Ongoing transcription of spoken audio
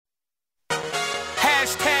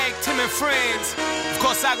and Friends. Of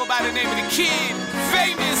course, I go by the name of the Kid,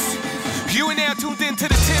 famous. You and now tuned into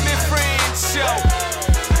the Tim and Friends show.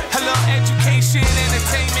 Hello, education,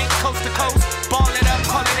 entertainment, coast to coast. Ball it up,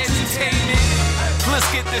 call it entertainment. Let's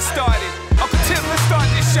get this started. Uncle Tim, let's start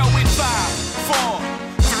this show in 5, 4,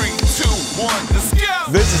 3, 2, 1. Let's go.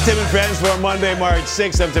 This is Tim and Friends for Monday, March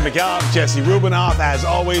 6th. I'm Tim McCallum, Jesse Rubinoff, as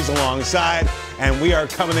always, alongside. And we are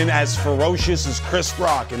coming in as ferocious as Chris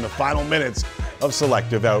Rock in the final minutes of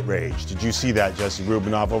Selective Outrage. Did you see that, Jesse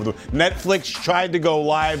Rubinoff? Over the Netflix tried to go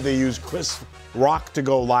live. They used Chris Rock to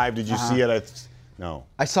go live. Did you see it? No.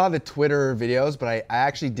 I saw the Twitter videos, but I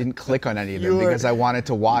actually didn't click on any of them because I wanted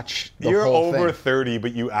to watch the whole thing. You're over 30,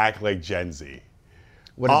 but you act like Gen Z.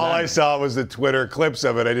 All I saw was the Twitter clips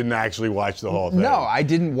of it. I didn't actually watch the whole thing. No, I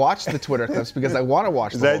didn't watch the Twitter clips because I want to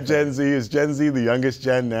watch the whole thing. Is that Gen Z? Is Gen Z the youngest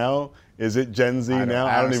gen now? Is it Gen Z now?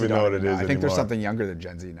 I don't even know what it is anymore. I think there's something younger than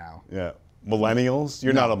Gen Z now. Yeah. Millennials?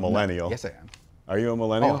 You're not a millennial. No. Yes, I am. Are you a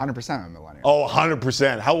millennial? Oh, 100% I'm a millennial. Oh,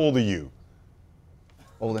 100%. How old are you?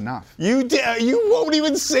 Old enough. You won't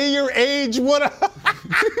even say your age. What?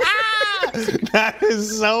 That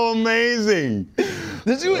is so amazing.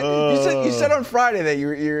 You said on Friday that you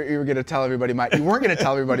were going to tell everybody you weren't going to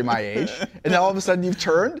tell everybody my age, and then all of a sudden you've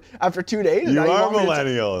turned after 2 days. You are a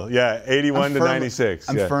millennial. Yeah, 81 to 96.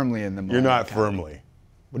 I'm firmly in the millennial. You're not firmly.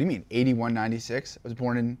 What do you mean, 81, 96? I was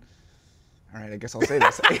born in. All right, I guess I'll say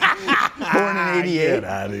this. Born in 88. Get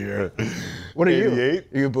out of here. What are 88? you?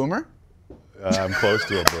 Are you a boomer? I'm close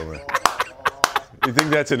to a boomer. You think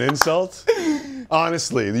that's an insult?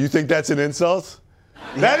 Honestly, do you think that's an insult?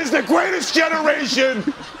 Yeah. That is the greatest generation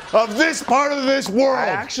of this part of this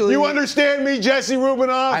world. You understand me, Jesse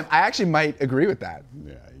Rubinoff? I actually might agree with that.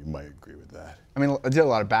 Yeah, you might agree with that. I mean, I did a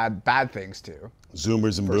lot of bad things too.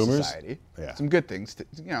 Zoomers and boomers. Society. Yeah. Some good things,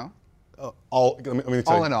 all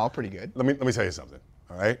in all, pretty good. Let me tell you something.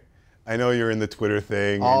 All right. I know you're in the Twitter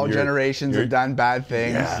thing. All generations have done bad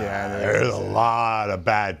things. Yeah, there's a lot of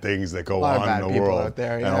bad things that go on in the world, out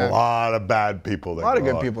there, and a lot of bad people. A lot of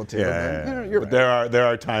good people too. Yeah, but there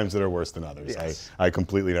are times that are worse than others. Yes. I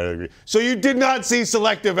completely agree. So you did not see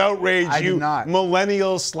Selective Outrage, you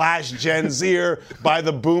millennial / Gen Zer by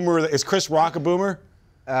the boomer. Is Chris Rock a boomer?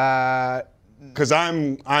 Because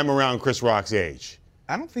I'm around Chris Rock's age.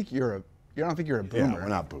 I don't think you're a boomer. Yeah, we're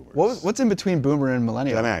not boomers. What's in between boomer and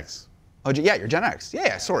millennial? Gen X. Oh, yeah, you're Gen X.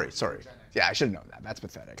 Yeah, sorry. Yeah, I should have known that. That's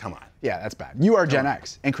pathetic. Come on. Yeah, that's bad. You are Gen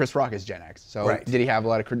X, and Chris Rock is Gen X. So right. Did he have a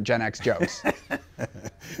lot of Gen X jokes?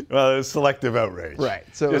 Well, it was Selective Outrage. Right.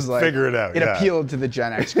 So it Just was like, figure it out. It appealed to the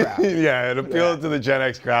Gen X crowd. Yeah, it appealed to the Gen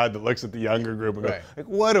X crowd that looks at the younger group and goes, like,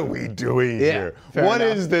 what are we doing here? What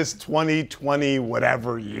is this 2020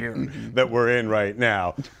 whatever year that we're in right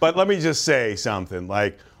now? But let me just say something.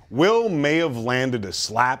 Like, Will may have landed a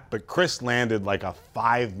slap, but Chris landed like a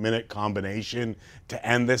 5-minute combination to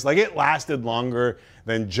end this. Like, it lasted longer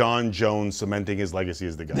than John Jones cementing his legacy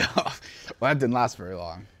as the GOAT. No, well, that didn't last very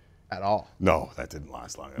long at all. No, that didn't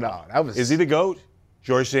last long at all. No, that was... Is he the GOAT?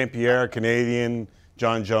 George St. Pierre, Canadian,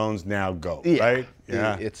 John Jones, now GOAT, right?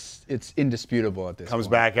 Yeah. It's indisputable at this point. Comes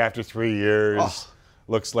back after 3 years. Oh.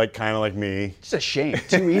 Looks like kind of like me. Just a shame.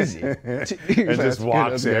 Too easy. And just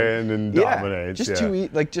walks in and dominates.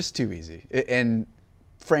 Just too easy. And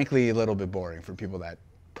frankly, a little bit boring for people that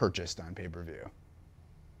purchased on pay-per-view.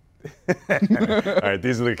 All right,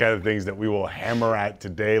 these are the kind of things that we will hammer at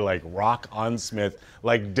today, like Rock on Smith,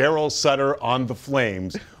 like Daryl Sutter on the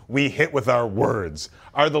Flames. We hit with our words.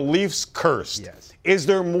 Are the Leafs cursed? Yes. Is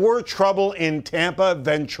there more trouble in Tampa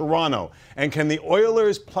than Toronto? And can the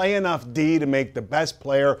Oilers play enough D to make the best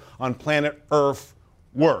player on planet Earth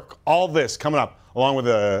work? All this coming up, along with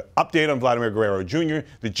an update on Vladimir Guerrero Jr.,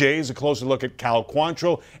 the Jays, a closer look at Cal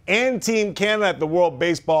Quantrill, and Team Canada at the World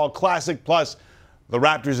Baseball Classic, plus the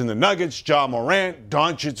Raptors and the Nuggets, Ja Morant,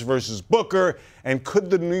 Doncic versus Booker, and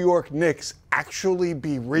could the New York Knicks actually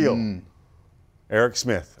be real? Eric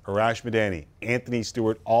Smith, Arash Madani, Anthony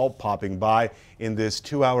Stewart, all popping by in this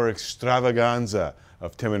 2-hour extravaganza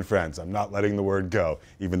of Tim and Friends. I'm not letting the word go,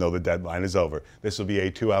 even though the deadline is over. This will be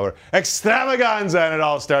a 2-hour extravaganza, and it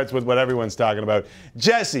all starts with what everyone's talking about.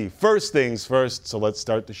 Jesse, first things first, so let's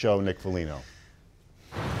start the show. Nick Foligno.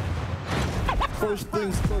 First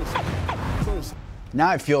things first. Now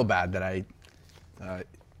I feel bad that I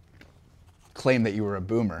claimed that you were a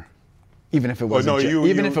boomer. Even if it was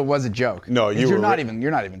if it was a joke. No, you're not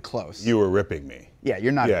even close. You were ripping me. Yeah,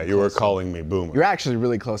 you're not. Yeah, you were calling me boomer. You're actually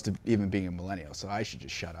really close to even being a millennial, so I should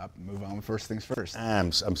just shut up and move on with first things first.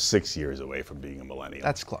 I'm 6 years away from being a millennial.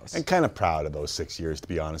 That's close. I'm kind of proud of those 6 years, to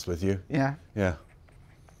be honest with you. Yeah. Yeah.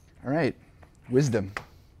 All right. Wisdom.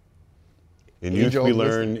 In youth we Age-old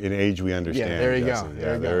learn, in age we understand. Yeah, there you Jesse. go. Yeah,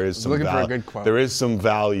 There you go. there is I was some looking for a good quote. There is some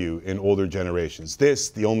value in older generations. This,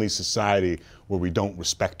 the only society where we don't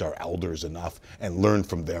respect our elders enough and learn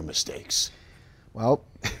from their mistakes. Well,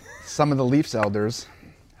 some of the Leafs elders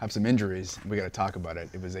have some injuries. We got to talk about it.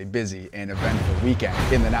 It was a busy and eventful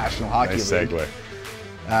weekend in the National Hockey Nice League. segue.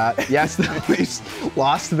 Yes, the Leafs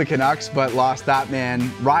lost to the Canucks, but lost that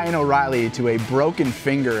man, Ryan O'Reilly, to a broken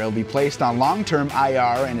finger. He'll be placed on long-term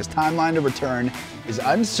IR, and his timeline to return is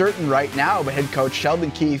uncertain right now, but head coach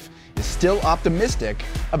Sheldon Keefe is still optimistic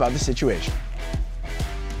about the situation.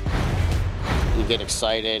 You get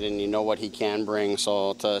excited and you know what he can bring,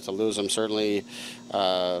 so to lose him certainly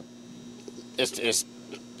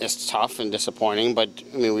it's tough and disappointing, but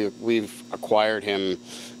I mean we've acquired him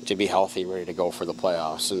to be healthy, ready to go for the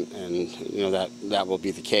playoffs, and you know that will be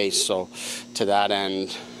the case. So to that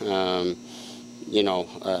end,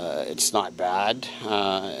 it's not bad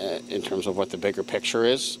in terms of what the bigger picture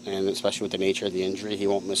is, and especially with the nature of the injury, he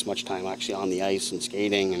won't miss much time actually on the ice and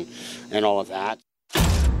skating and all of that.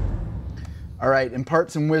 All right,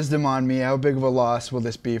 impart some wisdom on me. How big of a loss will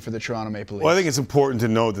this be for the Toronto Maple Leafs? Well, I think it's important to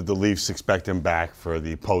note that the Leafs expect him back for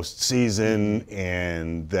the postseason,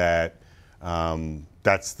 and that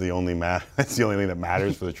that's the only that's the only thing that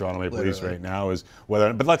matters for the Toronto Maple Leafs right now is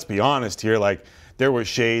whether. But let's be honest here, like there were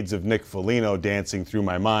shades of Nick Foligno dancing through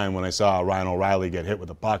my mind when I saw Ryan O'Reilly get hit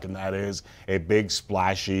with a puck, and that is a big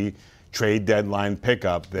splashy trade deadline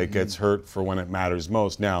pickup that gets hurt for when it matters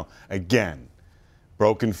most. Now, again,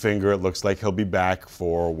 broken finger, it looks like he'll be back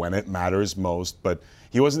for when it matters most, but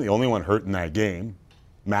he wasn't the only one hurt in that game.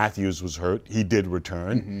 Matthews was hurt. He did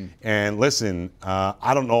return. And listen,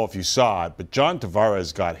 I don't know if you saw it, but John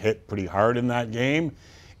Tavares got hit pretty hard in that game,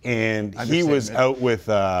 and he was out with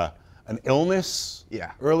an illness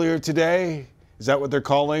earlier today. Is that what they're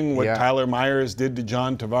calling what Tyler Myers did to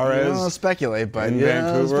John Tavares? I'll speculate, but in I'll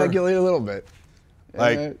Vancouver? speculate a little bit.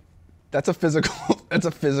 Like, that's a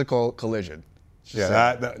physical collision.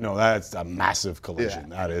 yeah, that's a massive collision.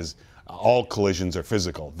 Yeah. That is, all collisions are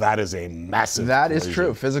physical. That is a massive That collision. is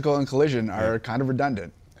true. Physical and collision are kind of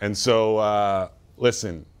redundant. And so,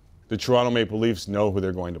 listen, the Toronto Maple Leafs know who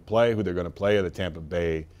they're going to play. Who they're going to play are the Tampa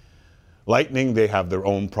Bay Lightning. They have their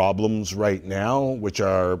own problems right now, which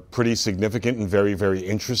are pretty significant and very, very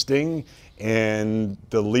interesting. And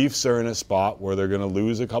the Leafs are in a spot where they're going to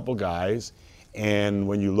lose a couple guys. And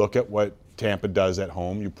when you look at what Tampa does at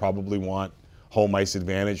home, you probably want home ice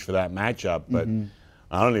advantage for that matchup. But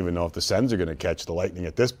I don't even know if the Sens are going to catch the Lightning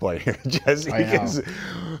at this point here, Jesse. Because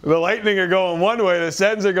the Lightning are going one way, the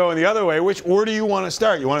Sens are going the other way. Which order do you want to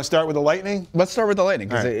start? You want to start with the Lightning? Let's start with the Lightning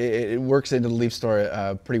because All right. it works into the Leafs story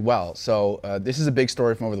pretty well. So this is a big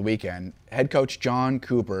story from over the weekend. Head coach John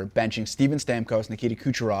Cooper benching Steven Stamkos, Nikita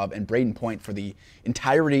Kucherov, and Braden Point for the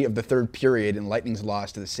entirety of the third period in Lightning's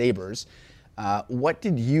loss to the Sabres. What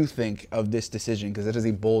did you think of this decision? Because it is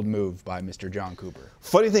a bold move by Mr. John Cooper.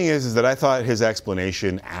 Funny thing is that I thought his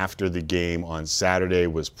explanation after the game on Saturday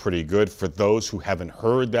was pretty good. For those who haven't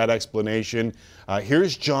heard that explanation,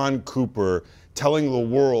 here's John Cooper telling the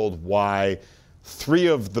world why 3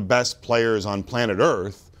 of the best players on planet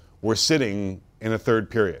Earth were sitting in a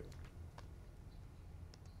third period.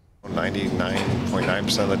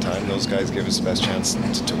 99.9% of the time, those guys give us the best chance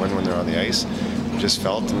to win when they're on the ice. Just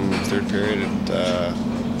felt in the third period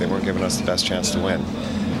they weren't giving us the best chance to win.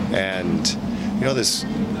 And you know, this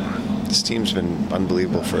team's been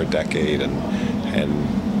unbelievable for a decade, and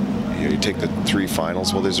you know, you take the 3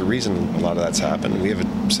 finals. Well, there's a reason a lot of that's happened. We have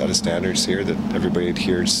a set of standards here that everybody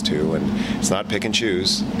adheres to, and it's not pick and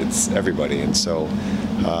choose. It's everybody, and so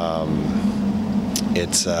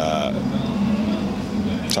it's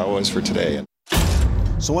how it was for today.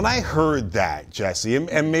 So when I heard that, Jesse,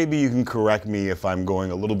 and maybe you can correct me if I'm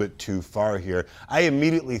going a little bit too far here, I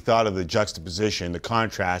immediately thought of the juxtaposition, the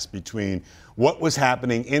contrast between what was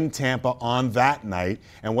happening in Tampa on that night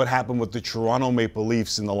and what happened with the Toronto Maple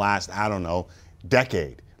Leafs in the last, I don't know,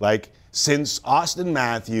 decade. Like, since Auston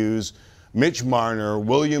Matthews, Mitch Marner,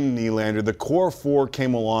 William Nylander, the core 4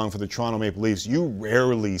 came along for the Toronto Maple Leafs, you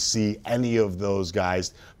rarely see any of those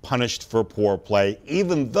guys punished for poor play,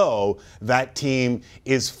 even though that team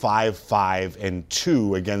is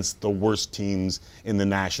 5-5-2 against the worst teams in the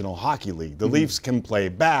National Hockey League. The Leafs can play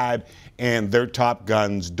bad, and their top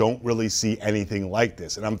guns don't really see anything like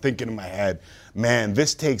this. And I'm thinking in my head, man,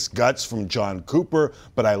 this takes guts from John Cooper,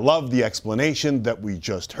 but I love the explanation that we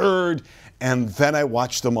just heard. And then I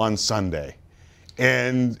watched them on Sunday.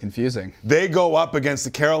 And Confusing. they go up against the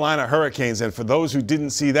Carolina Hurricanes. And for those who didn't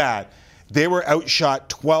see that, They were outshot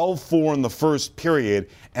 12-4 in the first period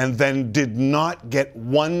and then did not get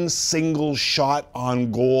one single shot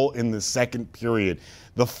on goal in the second period.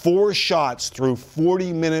 The 4 shots through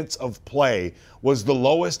 40 minutes of play was the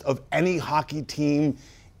lowest of any hockey team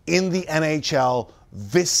in the NHL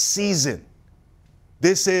this season.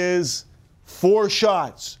 This is 4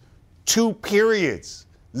 shots, 2 periods,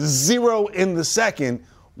 0 in the second.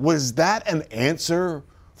 Was that an answer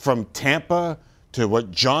from Tampa to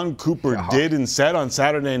what John Cooper did and said on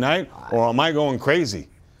Saturday night, or am I going crazy?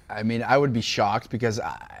 I mean, I would be shocked because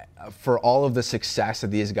for all of the success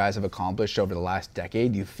that these guys have accomplished over the last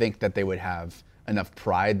decade, you think that they would have enough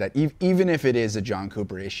pride that even if it is a John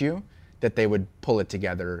Cooper issue, that they would pull it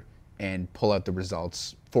together and pull out the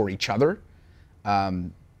results for each other.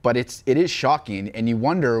 But it is shocking, and you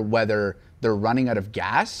wonder whether they're running out of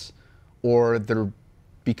gas or they're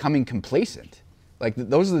becoming complacent. Like,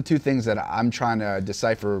 those are the two things that I'm trying to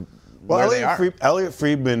decipher where they are. Elliot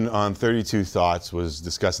Friedman on 32 Thoughts was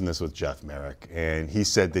discussing this with Jeff Merrick, and he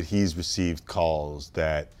said that he's received calls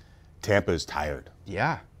that Tampa is tired.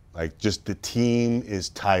 Yeah. Like, just the team is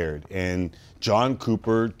tired. And John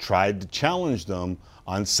Cooper tried to challenge them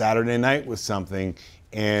on Saturday night with something,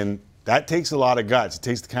 and that takes a lot of guts. It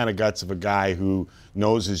takes the kind of guts of a guy who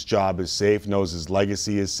knows his job is safe, knows his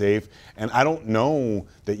legacy is safe. And I don't know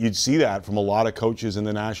that you'd see that from a lot of coaches in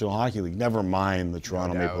the National Hockey League. Never mind the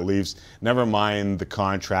Toronto Maple Leafs. Never mind the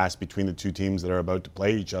contrast between the two teams that are about to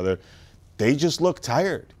play each other. They just look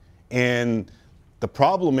tired. And the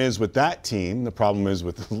problem is with that team, the problem is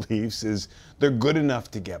with the Leafs, is they're good enough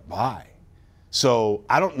to get by. So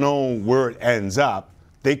I don't know where it ends up.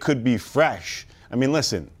 They could be fresh. I mean,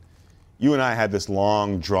 listen, you and I had this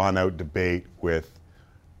long, drawn-out debate with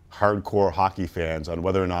hardcore hockey fans on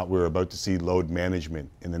whether or not we were about to see load management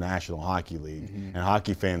in the National Hockey League. And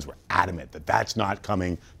hockey fans were adamant that that's not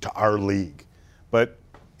coming to our league. But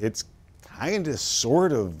it's kind of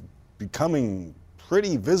sort of becoming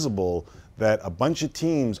pretty visible that a bunch of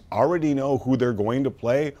teams already know who they're going to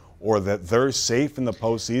play or that they're safe in the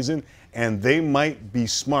postseason, and they might be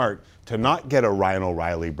smart to not get a Ryan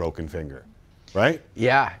O'Reilly broken finger, right?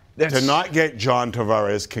 Yeah. To not get John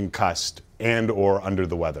Tavares concussed and or under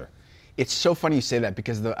the weather. It's so funny you say that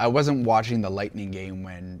because I wasn't watching the Lightning game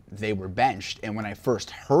when they were benched, and when I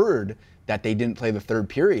first heard that they didn't play the third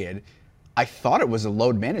period, I thought it was a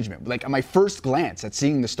load management. Like, on my first glance at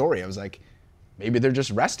seeing the story, I was like, maybe they're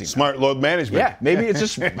just resting. Smart load management. Yeah, maybe it's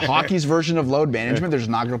just hockey's version of load management. They're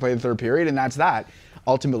just not going to play the third period, and that's that.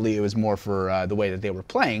 Ultimately, it was more for the way that they were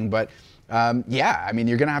playing, but yeah, I mean,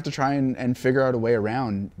 you're going to have to try and figure out a way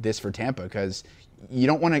around this for Tampa because you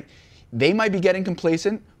don't want to. They might be getting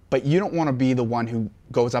complacent, but you don't want to be the one who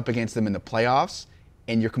goes up against them in the playoffs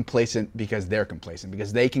and you're complacent because they're complacent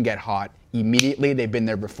because they can get hot immediately. They've been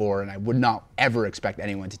there before, and I would not ever expect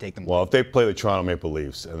anyone to take them. Well, if they play the Toronto Maple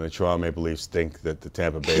Leafs and the Toronto Maple Leafs think that the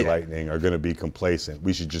Tampa Bay Lightning are going to be complacent,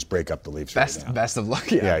 we should just break up the Leafs right now. Best of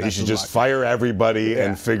luck. Yeah, you should just fire everybody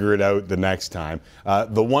and figure it out the next time.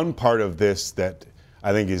 The one part of this that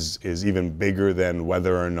I think is even bigger than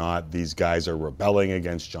whether or not these guys are rebelling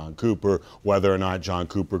against John Cooper, whether or not John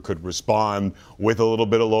Cooper could respond with a little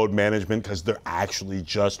bit of load management because they're actually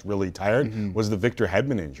just really tired, was the Victor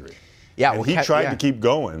Hedman injury. Yeah, and he tried to keep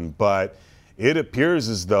going, but it appears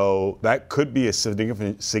as though that could be a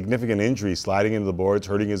significant injury, sliding into the boards,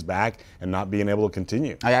 hurting his back, and not being able to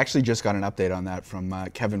continue. I actually just got an update on that from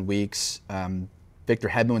Kevin Weeks. Victor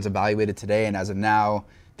Hedman was evaluated today, and as of now,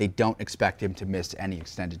 they don't expect him to miss any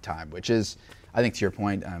extended time, which is, I think to your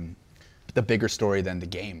point, the bigger story than the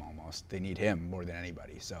game almost. They need him more than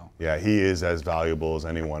anybody. So yeah, he is as valuable as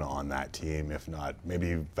anyone on that team, if not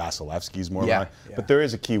maybe Vasilevsky's more. Yeah. But there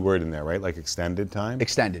is a key word in there, right? Like extended time?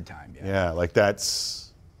 Extended time, yeah. Yeah, like that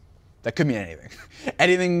could mean anything.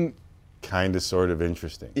 Anything kind of sort of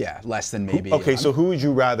interesting. Yeah, less than maybe. Okay, so who would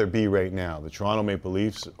you rather be right now, the Toronto Maple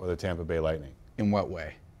Leafs or the Tampa Bay Lightning? In what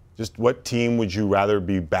way? Just what team would you rather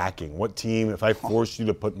be backing? What team, if I forced you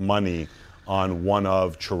to put money on one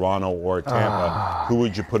of Toronto or Tampa, who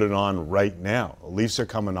would you put it on right now? The Leafs are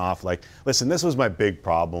coming off listen, this was my big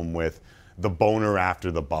problem with the boner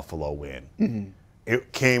after the Buffalo win. Mm-hmm.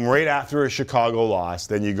 It came right after a Chicago loss.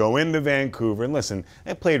 Then you go into Vancouver, and listen,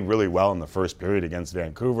 they played really well in the first period against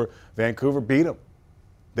Vancouver. Vancouver beat them.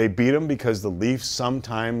 They beat them because the Leafs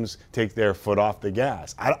sometimes take their foot off the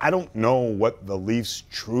gas. I don't know what the Leafs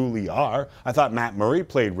truly are. I thought Matt Murray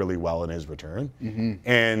played really well in his return. Mm-hmm.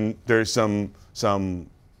 And there's some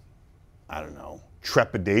I don't know,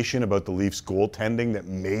 trepidation about the Leafs goaltending that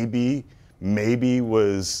maybe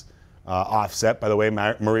was offset by the way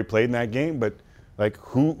Murray played in that game. But Like,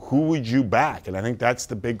 who would you back? And I think that's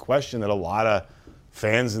the big question that a lot of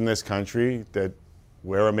fans in this country that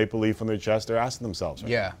wear a maple leaf on their chest are asking themselves.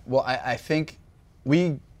 Right? Yeah. Well, I think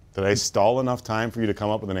we. Did I stall enough time for you to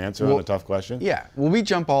come up with an answer on a tough question? Yeah. Well, we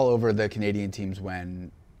jump all over the Canadian teams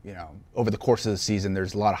when, over the course of the season,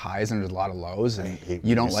 there's a lot of highs and there's a lot of lows, and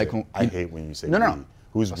you don't like. I hate when you say no. we.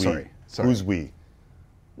 Who's we? Sorry. Who's we?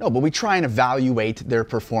 No, but we try and evaluate their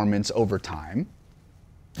performance over time.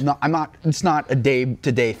 No, it's not a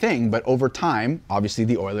day-to-day thing, but over time, obviously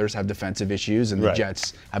the Oilers have defensive issues and the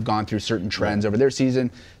Jets have gone through certain trends over their season.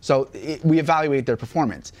 So we evaluate their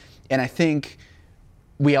performance. And I think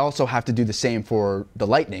we also have to do the same for the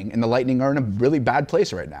Lightning, and the Lightning are in a really bad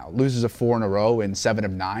place right now. Loses 4 in a row in 7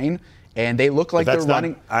 of 9, and they look like they're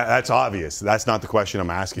running. That's obvious. That's not the question I'm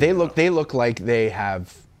asking. They look like they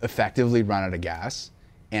have effectively run out of gas,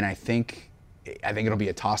 and I think it'll be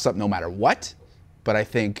a toss-up no matter what. But I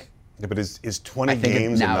think. Yeah, but is 20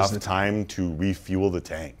 games enough time to refuel the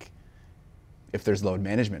tank? If there's load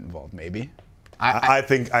management involved, maybe. I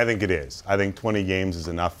think it is. I think 20 games is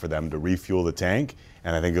enough for them to refuel the tank,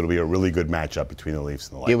 and I think it'll be a really good matchup between the Leafs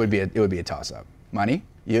and the Lightning. It would be a toss-up. Money?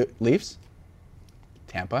 Leafs?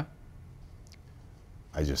 Tampa?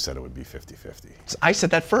 I just said it would be 50-50. I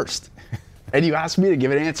said that first. And you asked me to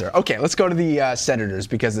give an answer. Okay, let's go to the Senators,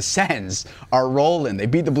 because the Sens are rolling. They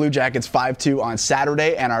beat the Blue Jackets 5-2 on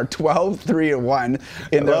Saturday and are 12-3-1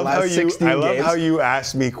 in their last 16 games. I love how you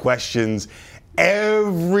ask me questions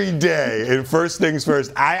every day. And first things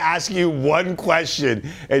first, I ask you one question,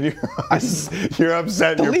 and you're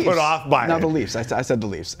upset and you're put off by it. No, the Leafs. I said the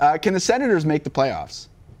Leafs. Can the Senators make the playoffs?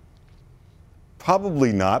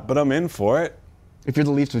 Probably not, but I'm in for it. If you're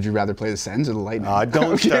the Leafs, would you rather play the Sens or the Lightning?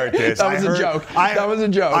 Don't start this. That was a joke. That was a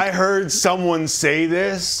joke. I heard someone say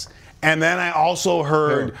this, and then I also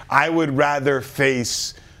heard I would rather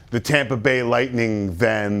face the Tampa Bay Lightning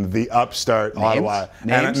than the upstart Ottawa.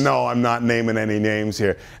 Names? And no, I'm not naming any names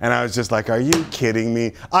here. And I was just like, are you kidding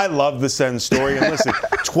me? I love the Sens story. And listen,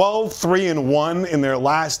 12-3-1 in their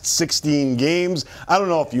last 16 games. I don't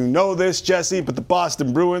know if you know this, Jesse, but the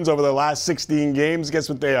Boston Bruins over their last 16 games, guess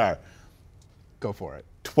what they are? Go for it.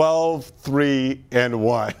 12-3-1.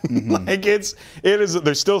 Mm-hmm. Like it is.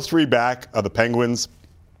 There's still 3 back of the Penguins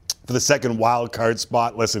for the second wild card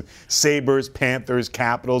spot. Listen, Sabres, Panthers,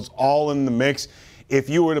 Capitals, all in the mix. If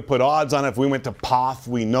you were to put odds on it, if we went to Poth,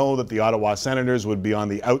 we know that the Ottawa Senators would be on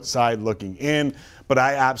the outside looking in. But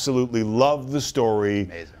I absolutely love the story.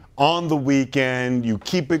 Amazing. On the weekend, you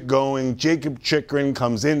keep it going. Jacob Chychrun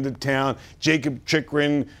comes into town. Jacob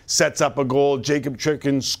Chychrun sets up a goal. Jacob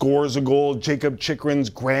Chychrun scores a goal. Jacob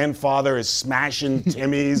Chychrun's grandfather is smashing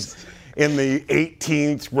Timmy's in the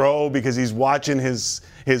 18th row because he's watching his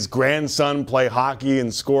grandson play hockey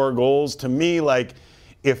and score goals. To me, like,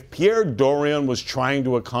 if Pierre Dorion was trying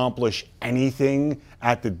to accomplish anything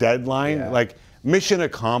at the deadline, like, mission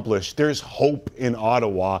accomplished. There's hope in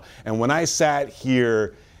Ottawa. And when I sat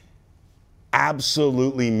here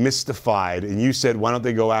absolutely mystified, and you said, why don't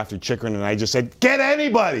they go after Chychrun? And I just said, get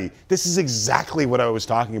anybody. This is exactly what I was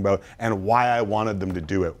talking about and why I wanted them to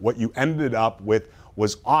do it. What you ended up with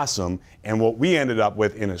was awesome, and what we ended up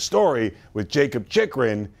with in a story with Jacob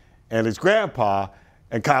Chychrun and his grandpa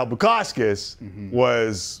and Kyle Bukauskas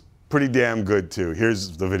was pretty damn good too.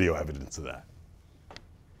 Here's the video evidence of that.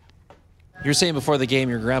 You're saying before the game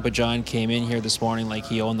your Grandpa John came in here this morning like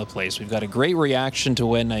he owned the place. We've got a great reaction to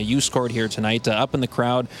when you scored here tonight, up in the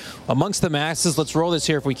crowd amongst the masses. Let's roll this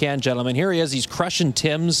here if we can, gentlemen. Here he is. He's crushing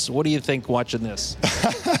Tim's. What do you think watching this?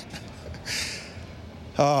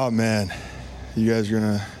 Oh, man. You guys are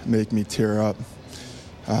going to make me tear up.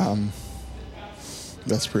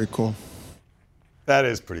 That's pretty cool. That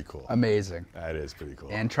is pretty cool. Amazing. That is pretty cool.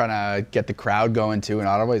 And trying to get the crowd going, too, in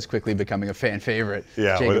Ottawa. He's quickly becoming a fan favorite.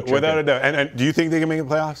 Yeah, without a doubt. And do you think they can make the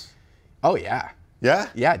playoffs? Oh, yeah. Yeah?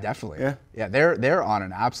 Yeah, definitely. Yeah, they're on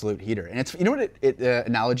an absolute heater. And it's, you know what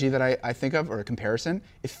analogy that I think of, or a comparison?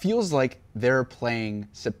 It feels like they're playing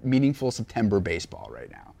meaningful September baseball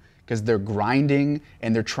right now because they're grinding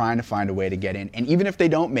and they're trying to find a way to get in. And even if they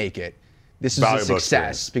don't make it, this is valuable a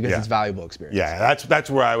success experience. because it's valuable experience. Yeah, that's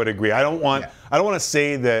where I would agree. I don't want to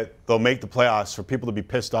say that they'll make the playoffs for people to be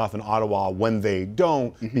pissed off in Ottawa when they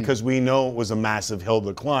don't, because we know it was a massive hill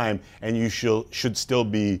to climb, and you should still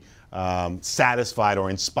be satisfied or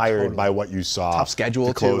inspired by what you saw. Tough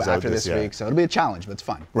schedule too after this week, so it'll be a challenge, but it's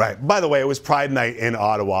fun. Right. By the way, it was Pride Night in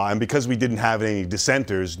Ottawa, and because we didn't have any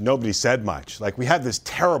dissenters, nobody said much. Like, we have this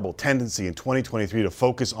terrible tendency in 2023 to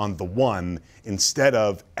focus on the one instead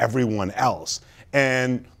of everyone else.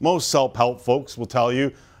 And most self-help folks will tell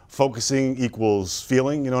you, focusing equals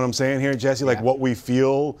feeling. You know what I'm saying here, Jesse? Like what we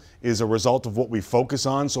feel is a result of what we focus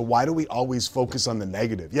on. So why do we always focus on the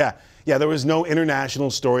negative? Yeah, there was no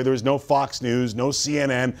international story. There was no Fox News, no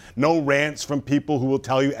CNN, no rants from people who will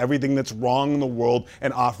tell you everything that's wrong in the world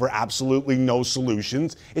and offer absolutely no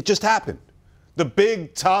solutions. It just happened. The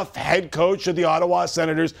big, tough head coach of the Ottawa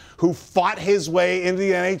Senators who fought his way into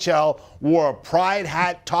the NHL, wore a pride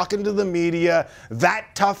hat, talking to the media.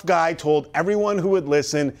 That tough guy told everyone who would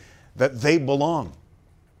listen that they belong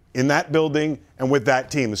in that building and with that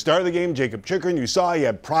team. The start of the game, Jacob Chychrun, you saw he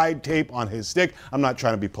had pride tape on his stick. I'm not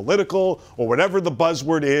trying to be political or whatever the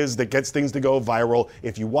buzzword is that gets things to go viral.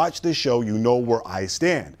 If you watch this show, you know where I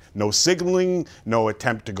stand. No signaling, no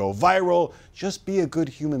attempt to go viral. Just be a good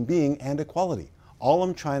human being and equality. All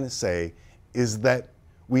I'm trying to say is that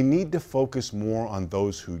we need to focus more on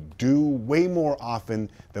those who do way more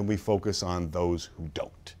often than we focus on those who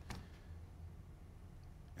don't.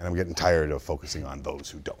 And I'm getting tired of focusing on those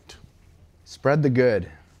who don't. Spread the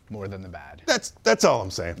good more than the bad. That's all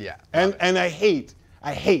I'm saying. Yeah. And I hate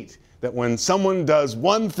that when someone does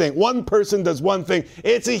one thing, one person does one thing,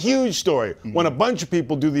 it's a huge story. Mm-hmm. When a bunch of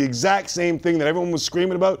people do the exact same thing that everyone was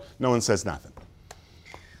screaming about, no one says nothing.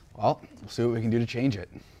 Well, we'll see what we can do to change it.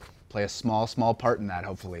 Play a small part in that,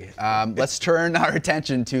 hopefully. Let's turn our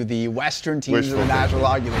attention to the Western teams of the National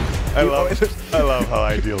Hockey League. I love how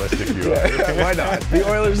idealistic you are. Why not? The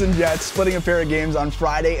Oilers and Jets splitting a pair of games on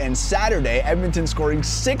Friday and Saturday. Edmonton scoring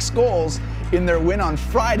 6 goals in their win on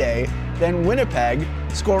Friday, then Winnipeg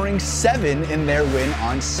scoring 7 in their win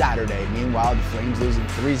on Saturday. Meanwhile, the Flames losing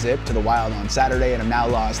 3-0 to the Wild on Saturday and have now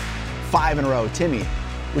lost 5 in a row. Timmy,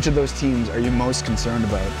 which of those teams are you most concerned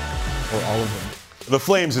about, or all of them? The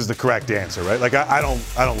Flames is the correct answer, right? Like I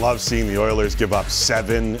don't love seeing the Oilers give up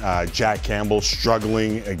 7. Jack Campbell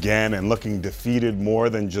struggling again and looking defeated more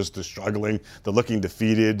than just the struggling. The looking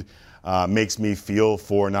defeated makes me feel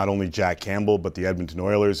for not only Jack Campbell but the Edmonton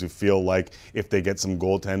Oilers, who feel like if they get some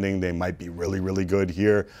goaltending, they might be really, really good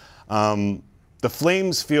here. The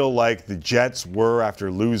Flames feel like the Jets were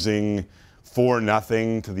after losing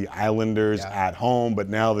 4-0 to the Islanders at home, but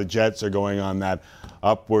now the Jets are going on that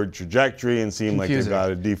upward trajectory and seem like they've got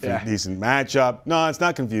a decent matchup. No, it's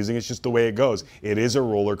not confusing. It's just the way it goes. It is a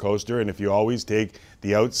roller coaster, and if you always take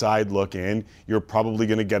the outside look in, you're probably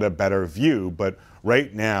going to get a better view. But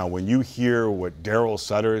right now, when you hear what Daryl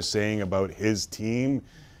Sutter is saying about his team,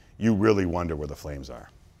 you really wonder where the Flames are.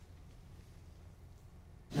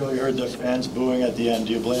 You heard the fans booing at the end.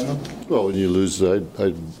 Do you blame them? Well, when you lose, I'd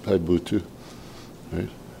boo too. Right?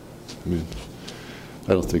 I mean,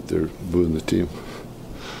 I don't think they're booing the team.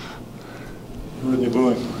 Who are they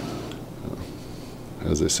booing?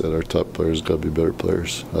 As I said, our top players got to be better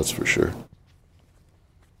players. That's for sure.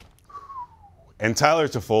 And Tyler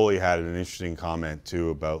Toffoli had an interesting comment too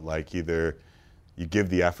about like either you give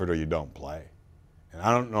the effort or you don't play. And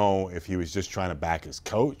I don't know if he was just trying to back his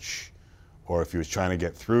coach or if he was trying to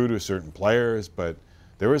get through to certain players, but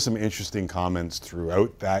there were some interesting comments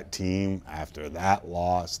throughout that team after that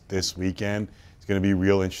loss this weekend. It's going to be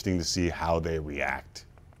real interesting to see how they react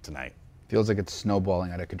tonight. Feels like it's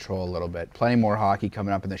snowballing out of control a little bit. Plenty more hockey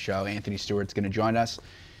coming up in the show. Anthony Stewart's going to join us,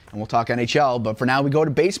 and we'll talk NHL. But for now, we go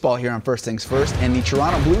to baseball here on First Things First. And the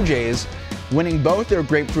Toronto Blue Jays winning both their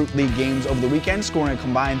Grapefruit League games over the weekend, scoring a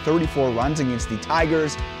combined 34 runs against the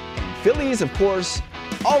Tigers and Phillies, of course.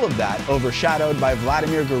 All of that overshadowed by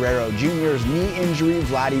Vladimir Guerrero Jr.'s knee injury,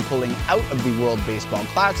 Vladdy pulling out of the World Baseball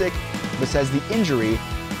Classic, but says the injury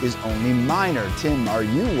is only minor. Tim, are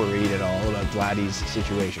you worried at all about Vladdy's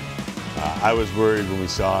situation? I was worried when we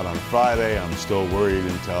saw it on Friday. I'm still worried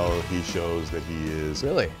until he shows that he is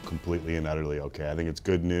completely and utterly okay. I think it's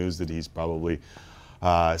good news that he's probably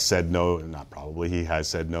said no, not probably, he has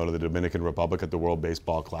said no to the Dominican Republic at the World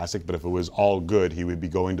Baseball Classic, but if it was all good, he would be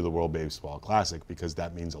going to the World Baseball Classic because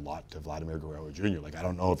that means a lot to Vladimir Guerrero Jr. Like, I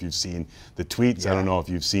don't know if you've seen the tweets, I don't know if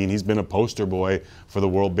you've seen, he's been a poster boy for the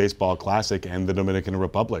World Baseball Classic and the Dominican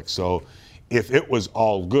Republic. So if it was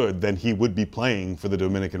all good, then he would be playing for the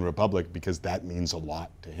Dominican Republic because that means a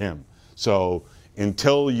lot to him. So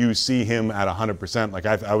until you see him at 100%, like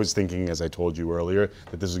I was thinking, as I told you earlier,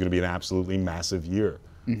 that this is going to be an absolutely massive year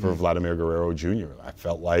for Vladimir Guerrero Jr. I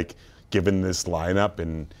felt like, given this lineup,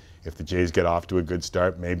 and if the Jays get off to a good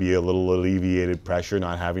start, maybe a little alleviated pressure,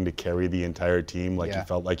 not having to carry the entire team like he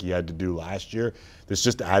felt like he had to do last year, this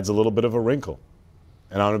just adds a little bit of a wrinkle.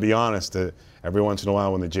 And I'm going to be honest, every once in a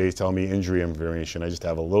while when the Jays tell me injury information, I just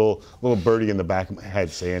have a little birdie in the back of my head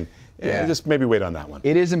saying, just maybe wait on that one.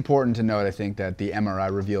 It is important to note, I think, that the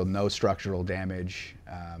MRI revealed no structural damage.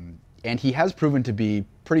 And he has proven to be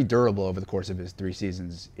pretty durable over the course of his 3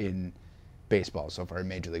 seasons in baseball so far, in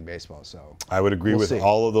Major League Baseball. So I would agree with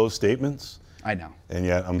all of those statements. I know. And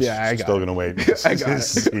yet I'm still going to wait. I got it.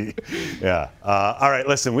 See. Yeah. All right,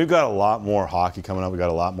 listen, we've got a lot more hockey coming up. We've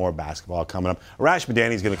got a lot more basketball coming up. Arash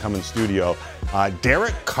Madani's going to come in the studio.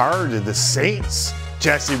 Derek Carr to the Saints.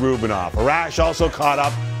 Jesse Rubinoff. Arash also caught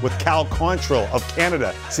up with Cal Quantrill of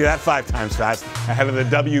Canada. See that 5 times fast. Ahead of the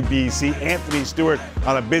WBC. Anthony Stewart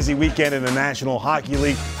on a busy weekend in the National Hockey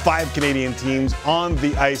League. 5 Canadian teams on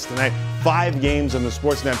the ice tonight. 5 games on the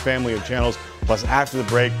Sportsnet family of channels. Plus, after the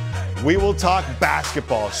break, we will talk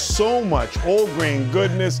basketball. So much whole grain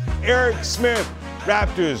goodness. Eric Smith.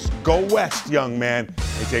 Raptors go west, young man.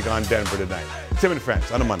 They take on Denver tonight. Tim and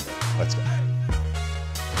Friends on a Monday. Let's go.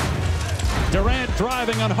 Durant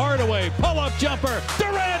driving on Hardaway, pull-up jumper,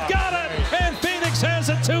 Durant got it, and Phoenix has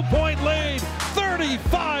a 2-point lead,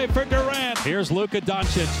 35 for Durant. Here's Luka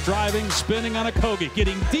Doncic driving, spinning on a Kogi,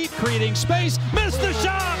 getting deep, creating space, missed the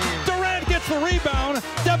shot, Durant gets the rebound,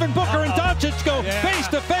 Devin Booker and Doncic go face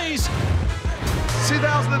to face.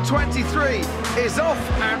 2023 is off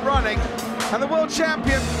and running, and the world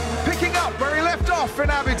champion picking up where he left off in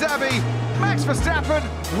Abu Dhabi. Max Verstappen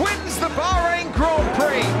wins the Bahrain Grand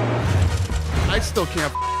Prix. I still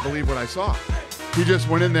can't believe what I saw. He just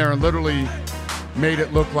went in there and literally made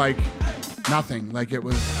it look like nothing, like it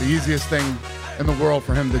was the easiest thing in the world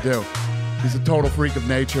for him to do. He's a total freak of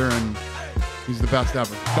nature, and he's the best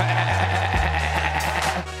ever.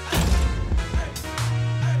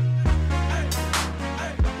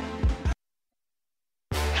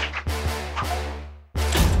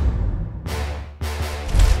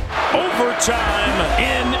 Overtime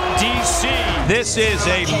in D.C. This is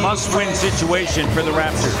a must-win situation for the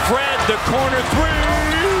Raptors. Fred, the corner 3.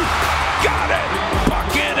 Got it.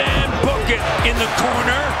 Bucket and book it in the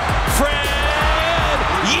corner. Fred.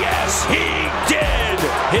 Yes, he did.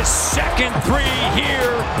 His second 3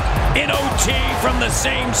 here in OT from the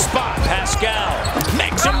same spot. Pascal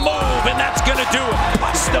makes a move, and that's going to do it.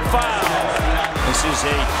 Plus the foul. This is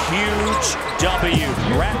a huge W.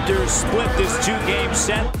 Raptors split this 2-game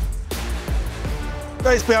set.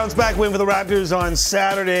 Nice bounce back win for the Raptors on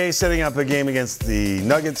Saturday, setting up a game against the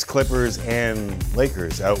Nuggets, Clippers, and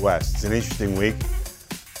Lakers out west. It's an interesting week.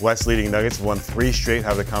 West leading Nuggets won 3 straight,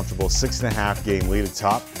 have a comfortable 6.5 game lead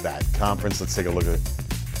atop that conference. Let's take a look at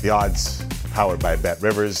the odds powered by Bet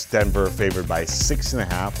Rivers. Denver favored by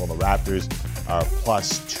 6.5, while the Raptors are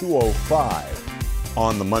plus 205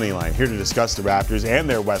 on the money line. Here to discuss the Raptors and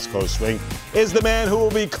their West Coast swing is the man who will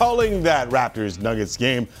be calling that Raptors-Nuggets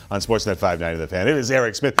game on Sportsnet 590 The Fan. It is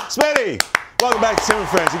Eric Smith. Smitty, welcome back to Tim and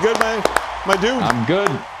Friends. You good, man? My dude?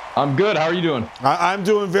 I'm good. How are you doing? I'm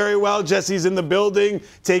doing very well. Jesse's in the building,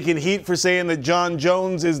 taking heat for saying that John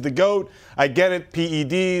Jones is the GOAT. I get it,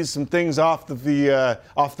 PEDs, some things off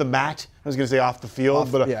the mat. I was going to say off the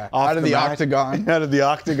field, but out of the octagon. Out of the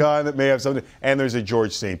octagon that may have something. And there's a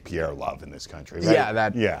George St. Pierre love in this country, right?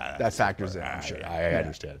 That factors in, I'm sure. I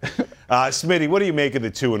understand. Smitty, what do you make of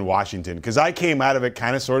the 2 in Washington? Because I came out of it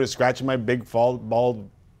kind of sort of scratching my big, bald,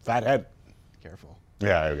 fat head. Careful.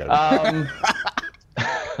 Yeah, I got it.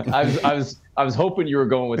 I was hoping you were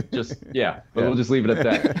going with but we'll just leave it at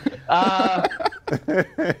that.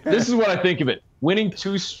 This is what I think of it. Winning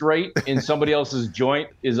 2 straight in somebody else's joint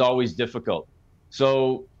is always difficult.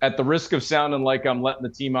 So at the risk of sounding like I'm letting the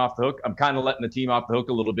team off the hook, I'm kind of letting the team off the hook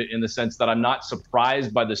a little bit in the sense that I'm not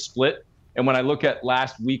surprised by the split. And when I look at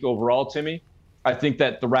last week overall, Timmy, I think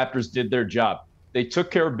that the Raptors did their job. They took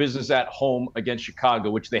care of business at home against Chicago,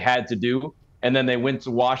 which they had to do. And then they went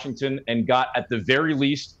to Washington and got, at the very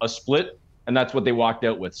least, a split, and that's what they walked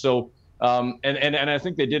out with. So, and I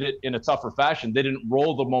think they did it in a tougher fashion. They didn't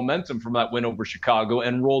roll the momentum from that win over Chicago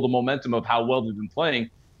and roll the momentum of how well they've been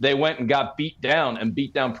playing. They went and got beat down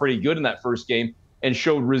pretty good in that first game and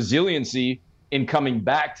showed resiliency in coming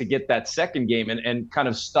back to get that second game and kind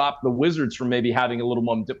of stop the Wizards from maybe having a little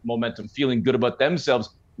momentum, feeling good about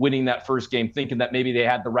themselves, winning that first game, thinking that maybe they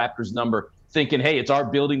had the Raptors number, thinking, hey, it's our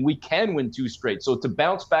building, we can win 2 straight. So to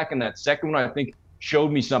bounce back in that second one, I think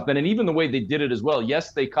showed me something. And even the way they did it as well.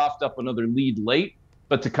 Yes, they coughed up another lead late,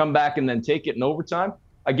 but to come back and then take it in overtime,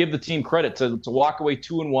 I give the team credit to walk away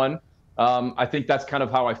 2-1. I think that's kind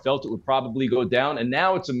of how I felt it would probably go down. And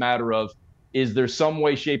now it's a matter of, is there some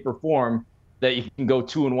way, shape, or form that you can go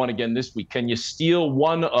 2-1 again this week? Can you steal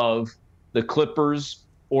one of the Clippers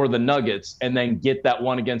or the Nuggets and then get that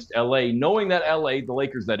one against LA, knowing that LA, the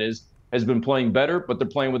Lakers that is, has been playing better, but they're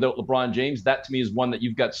playing without LeBron James. That to me is one that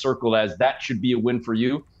you've got circled as that should be a win for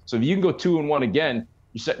you. So if you can go 2-1 again,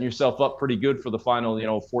 you're setting yourself up pretty good for the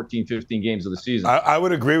final, 14, 15 games of the season. I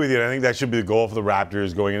would agree with you. I think that should be the goal for the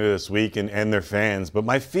Raptors going into this week and their fans. But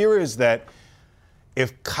my fear is that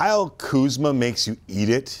if Kyle Kuzma makes you eat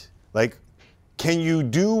it, like, can you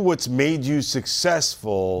do what's made you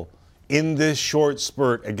successful in this short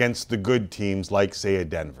spurt against the good teams like, say, a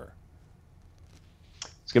Denver?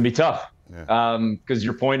 It's going to be tough because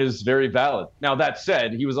your point is very valid. Now, that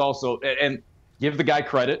said, he was also, and give the guy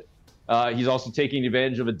credit, he's also taking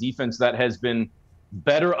advantage of a defense that has been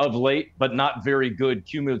better of late, but not very good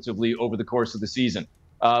cumulatively over the course of the season.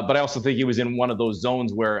 But I also think he was in one of those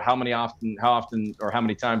zones where how many times are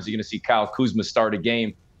you going to see Kyle Kuzma start a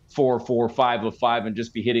game 4-4, 5 of 5, and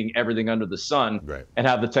just be hitting everything under the sun and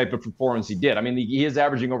have the type of performance he did. I mean, he is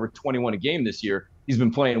averaging over 21 a game this year. He's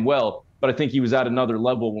been playing well, but I think he was at another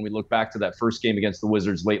level when we look back to that first game against the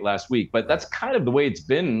Wizards late last week. But that's kind of the way it's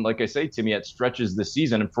been, like I say, Timmy, at stretches this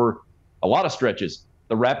season. And for a lot of stretches,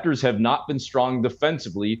 the Raptors have not been strong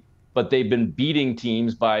defensively, but they've been beating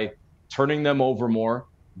teams by turning them over more,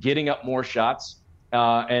 getting up more shots,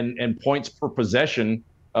 and points per possession,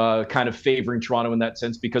 kind of favoring Toronto in that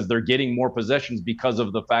sense because they're getting more possessions because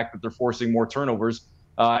of the fact that they're forcing more turnovers.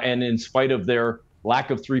 And in spite of their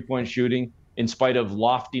lack of three-point shooting, in spite of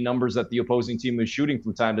lofty numbers that the opposing team is shooting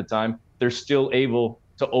from time to time, they're still able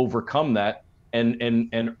to overcome that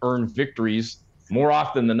and earn victories more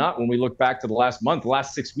often than not. When we look back to the last month, the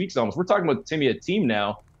last 6 weeks almost, we're talking about, Timmy, a team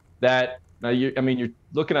now that you're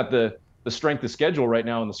looking at the strength of schedule right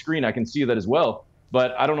now on the screen. I can see that as well,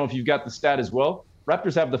 but I don't know if you've got the stat as well.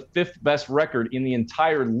 Raptors have the 5th best record in the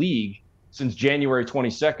entire league since January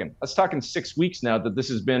 22nd. That's talking 6 weeks now that this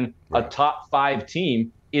has been a top 5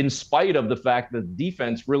 team, in spite of the fact that the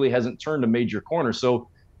defense really hasn't turned a major corner. So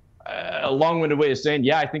a long-winded way of saying,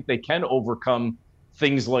 yeah, I think they can overcome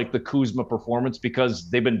things like the Kuzma performance because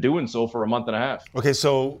they've been doing so for a month and a half. Okay,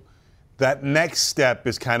 so that next step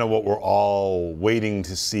is kind of what we're all waiting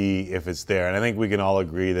to see if it's there. And I think we can all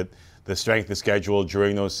agree that the strength of schedule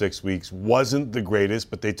during those 6 weeks wasn't the greatest,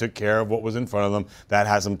 but they took care of what was in front of them. That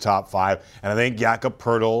has them top 5. And I think Jakob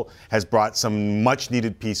Poeltl has brought some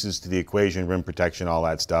much-needed pieces to the equation, rim protection, all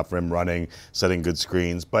that stuff, rim running, setting good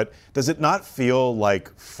screens. But does it not feel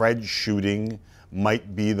like Fred shooting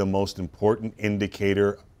might be the most important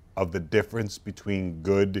indicator of the difference between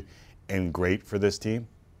good and great for this team?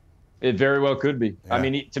 It very well could be. Yeah. I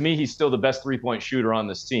mean, to me, he's still the best three-point shooter on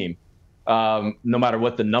this team. No matter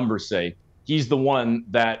what the numbers say, he's the one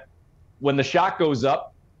that when the shot goes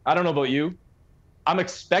up, I don't know about you, I'm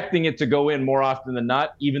expecting it to go in more often than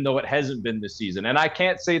not, even though it hasn't been this season. And I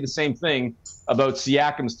can't say the same thing about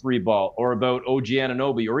Siakam's 3-ball or about OG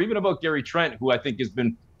Anunoby or even about Gary Trent, who I think has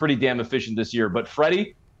been pretty damn efficient this year. But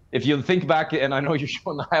Freddie, if you think back, and I know you're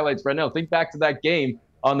showing the highlights right now, think back to that game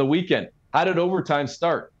on the weekend. How did overtime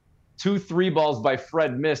start? 2 3-balls by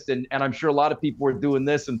Fred missed, and I'm sure a lot of people were doing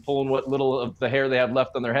this and pulling what little of the hair they have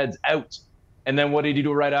left on their heads out. And then what did he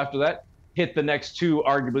do right after that? Hit the next 2,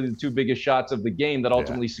 arguably the 2 biggest shots of the game that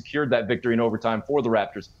ultimately secured that victory in overtime for the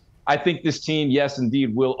Raptors. I think this team, yes,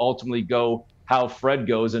 indeed, will ultimately go how Fred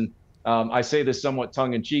goes. And I say this somewhat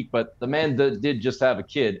tongue-in-cheek, but the man did just have a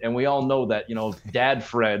kid, and we all know that, Dad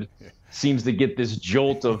Fred seems to get this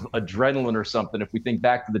jolt of adrenaline or something. If we think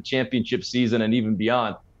back to the championship season and even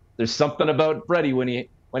beyond, there's something about Freddie when he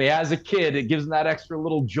has a kid, it gives him that extra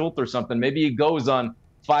little jolt or something. Maybe he goes on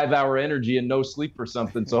 5-hour energy and no sleep or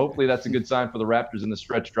something. So hopefully that's a good sign for the Raptors in the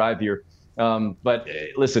stretch drive here. But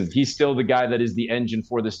listen, he's still the guy that is the engine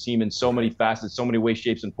for this team in so many facets, so many ways,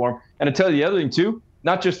 shapes, and form. And to tell you the other thing too,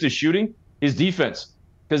 not just his shooting, his defense.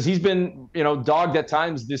 Because he's been, dogged at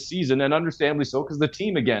times this season, and understandably so, because the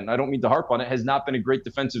team, again, I don't mean to harp on it, has not been a great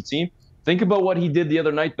defensive team. Think about what he did the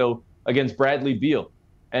other night, though, against Bradley Beal.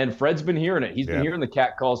 And Fred's been hearing it. He's been hearing the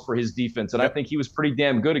cat calls for his defense. And I think he was pretty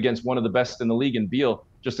damn good against one of the best in the league in Beal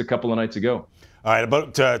just a couple of nights ago. All right,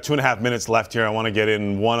 about 2.5 minutes left here. I want to get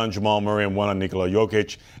in one on Jamal Murray and one on Nikola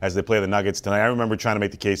Jokic as they play the Nuggets tonight. I remember trying to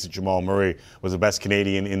make the case that Jamal Murray was the best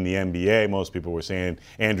Canadian in the NBA. Most people were saying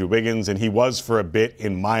Andrew Wiggins, and he was for a bit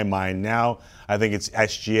in my mind. Now I think it's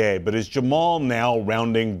SGA. But is Jamal now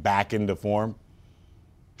rounding back into form?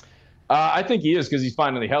 I think he is, because he's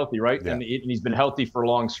finally healthy, right? Yeah. And he's been healthy for a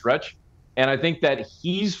long stretch. And I think that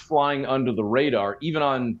he's flying under the radar, even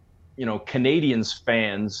on, Canadians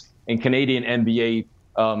fans and Canadian NBA,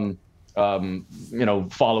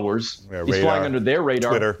 followers. Yeah, he's flying under their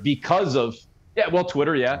radar Twitter. Because of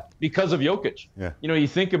Twitter, because of Jokic. Yeah. You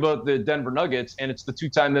think about the Denver Nuggets, and it's the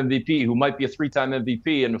 2-time MVP who might be a 3-time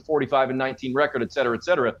MVP and a 45-19 record, et cetera, et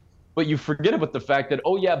cetera. But you forget about the fact that,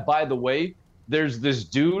 by the way, there's this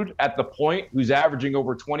dude at the point who's averaging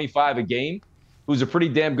over 25 a game, who's a pretty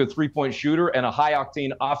damn good 3-point shooter and a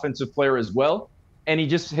high-octane offensive player as well. And he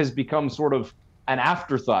just has become sort of an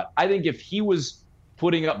afterthought. I think if he was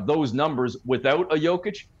putting up those numbers without a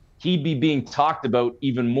Jokic, he'd be being talked about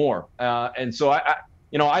even more. And so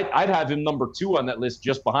I'd have him number 2 on that list,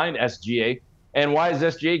 just behind SGA. And why is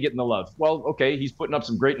SGA getting the love? Well, okay, he's putting up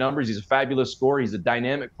some great numbers. He's a fabulous scorer. He's a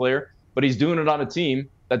dynamic player, but he's doing it on a team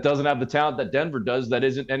that doesn't have the talent that Denver does, that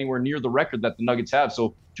isn't anywhere near the record that the Nuggets have.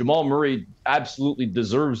 So Jamal Murray absolutely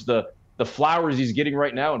deserves the flowers he's getting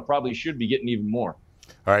right now, and probably should be getting even more.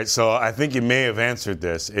 All right, so I think you may have answered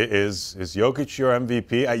this. Is Jokic your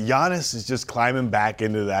MVP? Giannis is just climbing back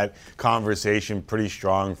into that conversation pretty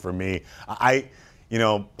strong for me.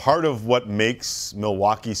 Part of what makes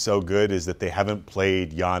Milwaukee so good is that they haven't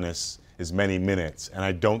played Giannis as many minutes, and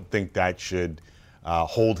I don't think that should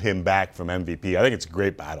hold him back from MVP. I think it's a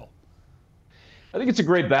great battle. I think it's a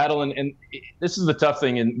great battle, and this is the tough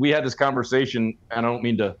thing, and we had this conversation, and I don't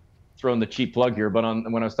mean to throw in the cheap plug here, but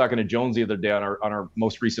when I was talking to Jones the other day on our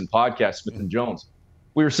most recent podcast, Smith and Jones,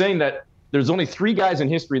 we were saying that there's only 3 guys in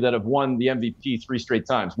history that have won the MVP 3 straight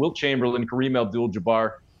times: Wilt Chamberlain, Kareem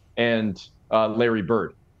Abdul-Jabbar, and Larry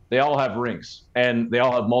Bird. They all have rings, and they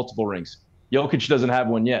all have multiple rings. Jokic doesn't have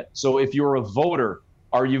one yet. So if you're a voter,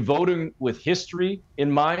 are you voting with history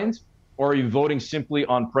in mind, or are you voting simply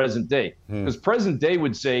on present day? Because present day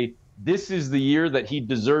would say this is the year that he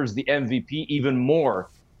deserves the MVP even more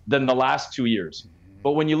than the last 2 years.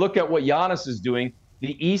 But when you look at what Giannis is doing,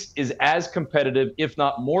 the East is as competitive, if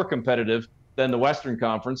not more competitive, than the Western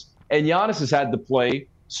Conference. And Giannis has had to play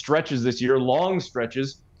stretches this year, long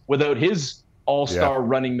stretches, without his all-star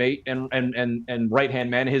running mate and right-hand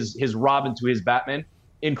man, his Robin to his Batman,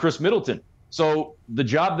 in Chris Middleton. So the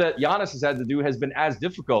job that Giannis has had to do has been as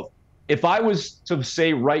difficult. If I was to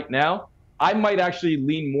say right now, I might actually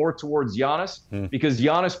lean more towards Giannis because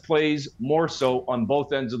Giannis plays more so on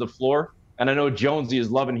both ends of the floor. And I know Jonesy is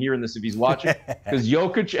loving hearing this if he's watching, because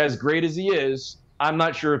Jokic, as great as he is, I'm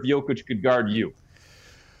not sure if Jokic could guard you.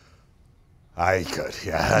 I could,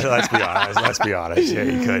 yeah. Let's be honest. Yeah,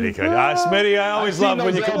 he could. Smitty, I always love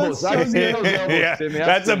when you come. Yeah,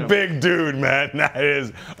 that's a big dude, man. That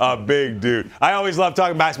is a big dude. I always love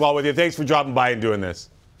talking basketball with you. Thanks for dropping by and doing this.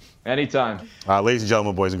 Anytime. Ladies and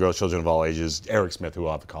gentlemen, boys and girls, children of all ages, Eric Smith, who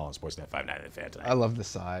will have to call on Sportsnet 590 The Fan tonight. I love the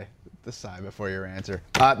sigh before your answer.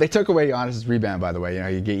 They took away Giannis' rebound, by the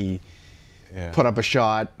way. He put up a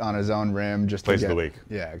shot on his own rim just Plays to get. of the week.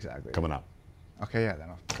 Yeah, exactly. Coming up. Okay, yeah, then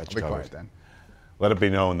I'll be quiet then. Let it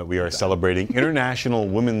be known that we are celebrating International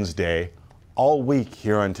Women's Day all week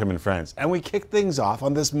here on Tim and Friends. And we kick things off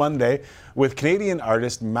on this Monday with Canadian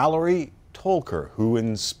artist Mallory Tolker, who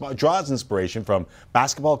draws inspiration from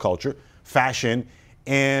basketball culture, fashion,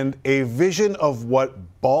 and a vision of what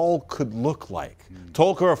ball could look like.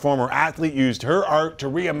 Tolker, a former athlete, used her art to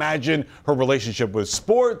reimagine her relationship with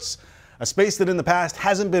sports, a space that in the past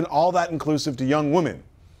hasn't been all that inclusive to young women.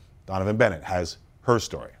 Donovan Bennett has her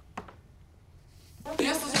story.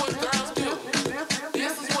 This is what girls do.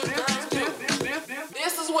 This is what girls do.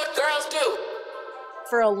 This is what girls do.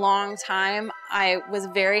 For a long time, I was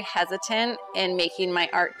very hesitant in making my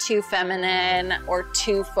art too feminine or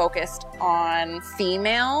too focused on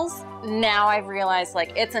females. Now I've realized,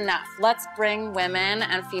 it's enough. Let's bring women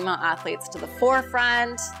and female athletes to the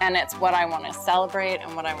forefront, and it's what I want to celebrate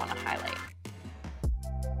and what I want to highlight.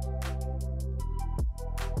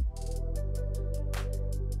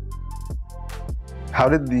 How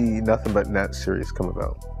did the Nothing But Net series come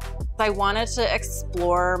about? I wanted to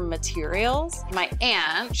explore materials. My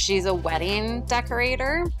aunt, she's a wedding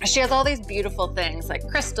decorator. She has all these beautiful things like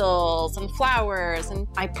crystals and flowers, and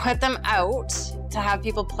I put them out to have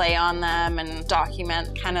people play on them and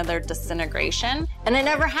document kind of their disintegration. And it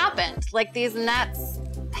never happened. These nets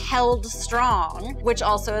held strong, which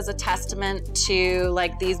also is a testament to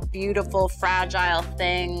these beautiful, fragile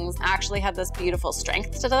things actually have this beautiful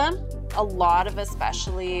strength to them. A lot of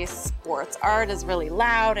especially sports art is really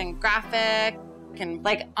loud and graphic. And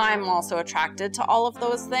I'm also attracted to all of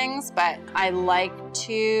those things, but I like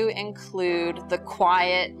to include the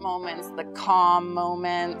quiet moments, the calm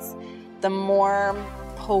moments, the more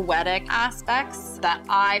poetic aspects that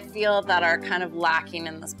I feel that are kind of lacking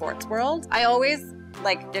in the sports world. I always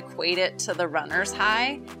equate it to the runner's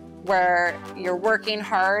high, where you're working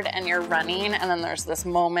hard and you're running, and then there's this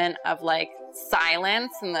moment of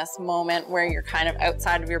silence and this moment where you're kind of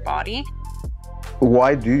outside of your body.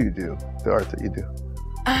 Why do you do the art that you do?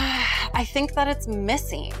 I think that it's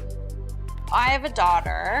missing. I have a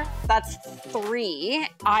daughter that's 3.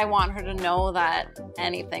 I want her to know that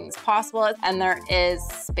anything's possible and there is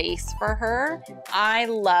space for her. I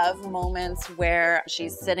love moments where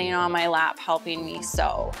she's sitting on my lap helping me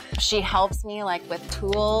sew. She helps me like with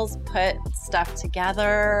tools, put stuff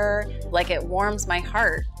together. Like it warms my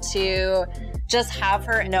heart to just have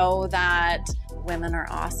her know that women are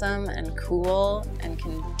awesome and cool and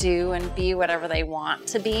can do and be whatever they want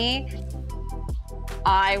to be.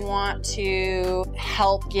 I want to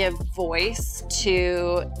help give voice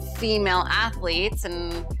to female athletes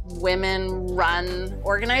and women-run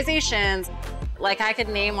organizations. Like I could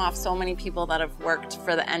name off so many people that have worked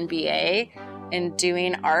for the NBA in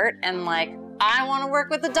doing art, and like I want to work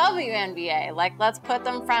with the WNBA. Like let's put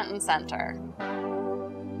them front and center.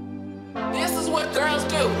 This is what girls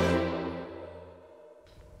do.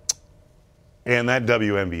 And that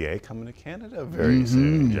WNBA coming to Canada very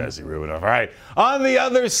soon, Jesse Rubinoff. All right, on the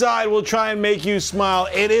other side, we'll try and make you smile.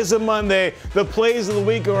 It is a Monday. The plays of the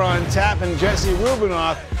week are on tap, and Jesse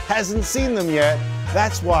Rubinoff hasn't seen them yet.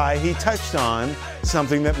 That's why he touched on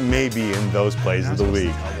something that may be in those plays of the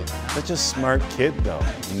week. Such a smart kid, though.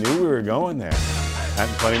 He knew we were going there. That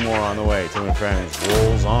and plenty more on the way. Tim and Friends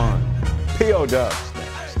rolls on. P.O. Dubs.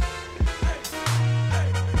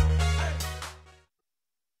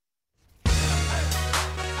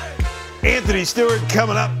 Anthony Stewart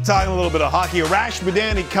coming up, talking a little bit of hockey. Arash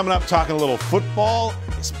Madani coming up, talking a little football.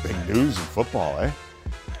 It's big news in football, eh?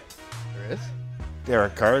 There is.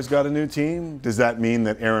 Derek Carr's got a new team. Does that mean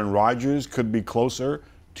that Aaron Rodgers could be closer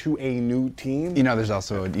to a new team? You know, there's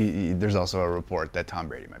also a report that Tom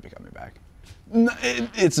Brady might be coming back.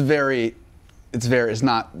 It's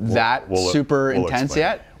not that super intense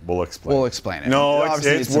yet. We'll explain. We'll explain it. No,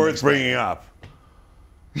 it's worth bringing up.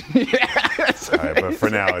 Yeah, all right, but for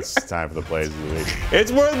now, it's time for the plays of the week.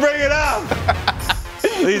 It's worth bringing up.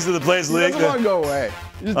 These are the plays of the week. He doesn't want to go away.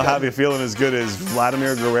 I'll have you feeling as good as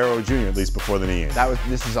Vladimir Guerrero Jr. at least before the knee injury.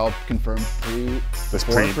 This is all confirmed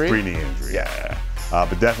pre-knee injury. Yeah.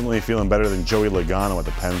 But definitely feeling better than Joey Logano at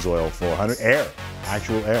the Pennzoil 400.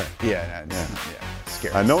 Actual air. Yeah.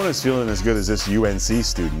 Scary. No one is feeling as good as this UNC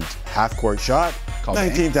student. Half-court shot,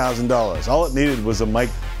 $19,000. All it needed was a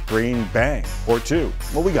Mike Green bang or two.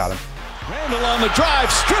 Well, we got him. Randall on the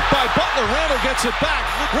drive, stripped by Butler. Randall gets it back.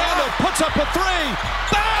 Randall puts up a 3.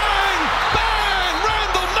 Bang! Bang!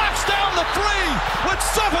 Randall knocks down the 3 with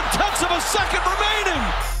 7/10 of a second remaining.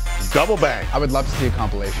 Double bang. I would love to see a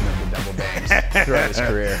compilation of the double bangs throughout his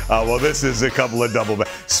career. Well, this is a couple of double bangs.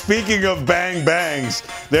 Speaking of bang bangs,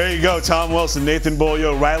 there you go. Tom Wilson, Nathan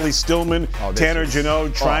Beaulieu, Riley Stillman, Tanner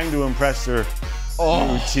Jeannot trying to impress their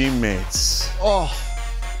new teammates.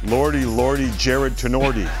 Lordy, Jared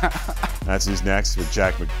Tenorti. That's who's next with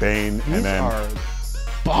Jack McBain. These are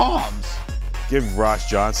bombs. Give Ross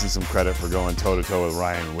Johnson some credit for going toe-to-toe with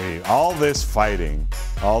Ryan Weed. All this fighting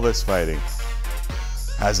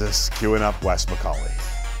has us queuing up Wes McCauley.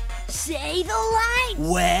 Say the lines.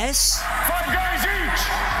 Wes. 5 guys each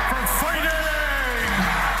for fighting.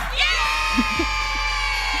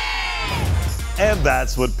 And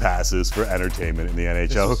that's what passes for entertainment in the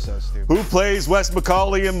NHL. This is so stupid. Who plays Wes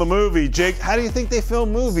McCauley in the movie? Jake, how do you think they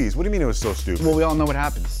film movies? What do you mean it was so stupid? Well, we all know what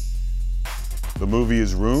happens. The movie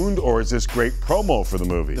is ruined, or is this great promo for the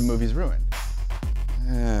movie? The movie's ruined.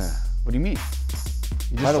 Yeah. What do you mean?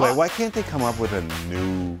 By the way, why can't they come up with a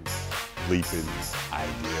new leaping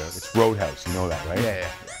idea? It's Roadhouse, you know that, right? Yeah.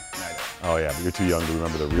 Oh, yeah, but you're too young to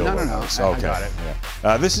remember the real Roadhouse. No, okay. I got it.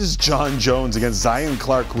 Yeah. This is John Jones against Zion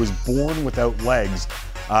Clark, who was born without legs.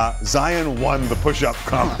 Zion won the push-up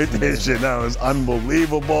competition. That was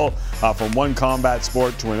unbelievable. From one combat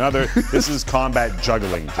sport to another. This is combat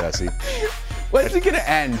juggling, Jesse. When's it going to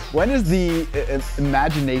end? When is the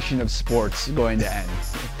imagination of sports going to end?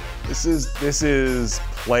 This is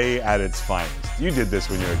play at its finest. You did this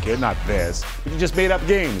when you were a kid, not this. But you just made up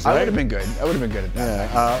games, right? I would have been good. At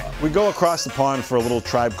that. Yeah. We go across the pond for a little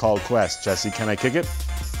Tribe Called Quest. Jesse, can I kick it?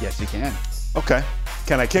 Yes, you can. Okay.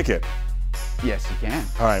 Can I kick it? Yes, you can.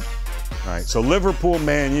 All right. So Liverpool,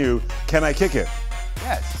 Man U. Can I kick it?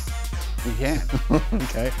 Yes, you can.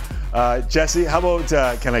 Okay. Jesse, how about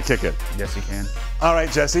can I kick it? Yes, you can. All right,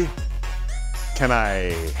 Jesse. Can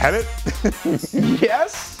I head it?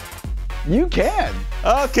 Yes, you can.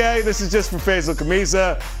 Okay, this is just for Faisal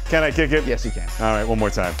Kamisa. Can I kick it? Yes, you can. All right, one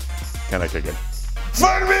more time. Can I kick it?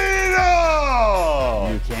 Firmino!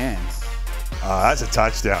 You can. That's a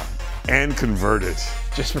touchdown. And converted.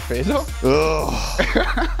 Just for Faisal?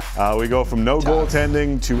 Ugh. We go from no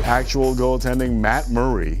goaltending to actual goaltending. Matt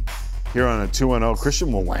Murray here on a 2-0.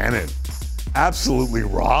 Christian Wolanin absolutely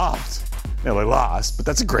robbed Yeah, they lost, but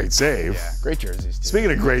that's a great save. Yeah, great jerseys, too.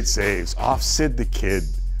 Speaking of great saves, off Sid the Kid,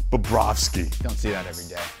 Bobrovsky. Don't see that every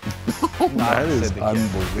day. That is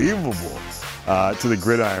unbelievable. To the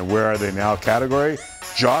gridiron, where are they now category?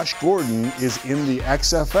 Josh Gordon is in the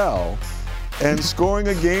XFL and scoring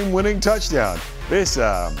a game-winning touchdown. This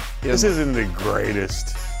isn't the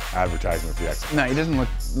greatest advertisement for the XFL. No, he doesn't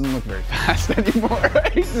look very fast anymore. I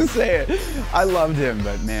hate to say it. I loved him,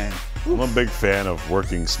 but man. I'm a big fan of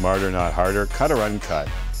working smarter, not harder. Cut or uncut.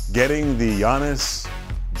 Getting the Giannis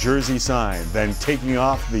jersey signed, then taking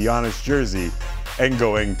off the Giannis jersey and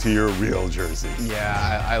going to your real jersey.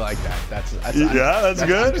 Yeah, I like that. That's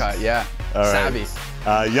good. Uncut, yeah. All right. Savvy.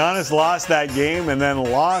 Giannis lost that game and then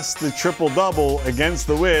lost the triple-double against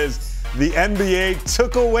the Wiz. The NBA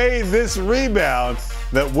took away this rebound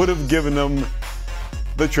that would have given them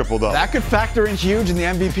the triple-double. That could factor in huge in the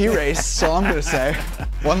MVP race, that's all I'm going to say.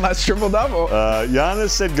 One less triple-double. Giannis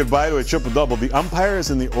said goodbye to a triple-double. The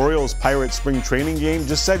umpires in the Orioles-Pirates spring training game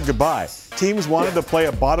just said goodbye. Teams wanted to play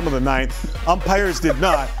at bottom of the ninth. Umpires did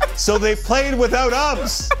not, so they played without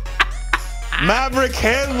umps. Maverick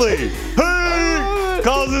Handley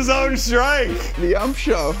calls his own strike. The ump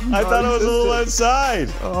show. I thought it was a little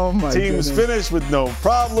outside. Oh, my Teams goodness. finish with no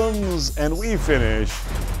problems, and we finish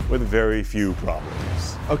with very few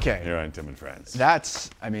problems. Okay. Here on Tim and Friends. That's,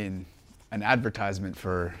 an advertisement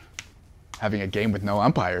for having a game with no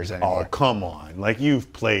umpires anymore. Oh, come on. Like,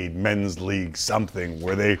 you've played men's league something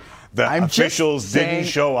where the officials didn't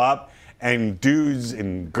show up and dudes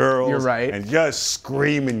and girls You're right. and just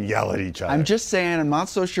scream and yell at each other. I'm just saying, I'm not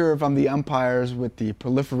so sure if I'm the umpires with the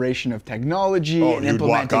proliferation of technology and you'd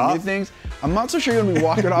walk implementing new off? things. I'm not so sure you're going to be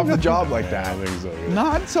walking off the job like that. I think so.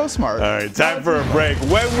 Not so smart. All right, time for a break.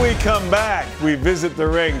 When we come back, we visit the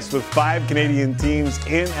rinks with 5 Canadian teams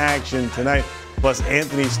in action tonight. Plus,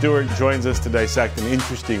 Anthony Stewart joins us to dissect an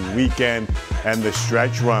interesting weekend and the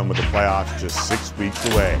stretch run with the playoffs just 6 weeks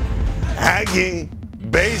away. Aggie,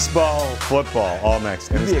 baseball, football, all next.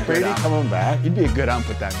 And is Brady coming back? You'd be a good ump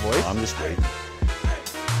with that voice. I'm just waiting.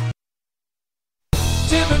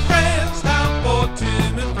 Tim and Friends, time for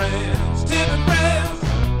Tim and Friends. Tim and Friends.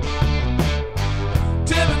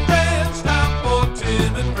 Tim and Friends, time for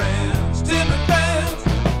Tim and Friends. Tim and Friends.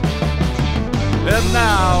 And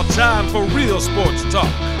now, time for real sports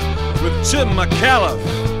talk with Tim McAuliffe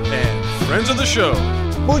and friends of the show.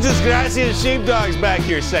 Muchas gracias, Sheepdogs, back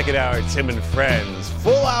here, second hour, Tim and Friends.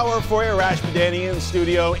 Full hour for you, Rash Madani in the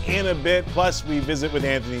studio in a bit. Plus, we visit with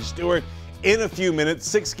Anthony Stewart in a few minutes.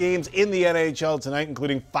 6 games in the NHL tonight,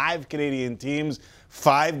 including 5 Canadian teams,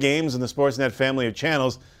 5 games in the Sportsnet family of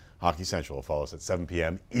channels. Hockey Central will follow us at 7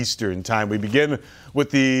 p.m. Eastern Time. We begin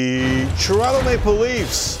with the Toronto Maple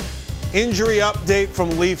Leafs. Injury update from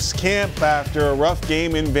Leafs camp after a rough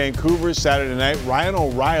game in Vancouver Saturday night. Ryan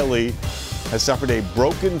O'Reilly has suffered a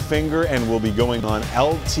broken finger and will be going on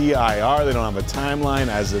LTIR. They don't have a timeline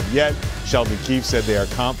as of yet. Sheldon Keefe said they are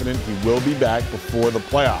confident he will be back before the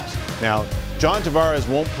playoffs. Now, John Tavares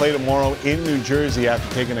won't play tomorrow in New Jersey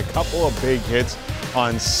after taking a couple of big hits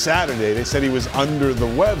on Saturday. They said he was under the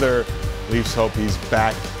weather. Leafs hope he's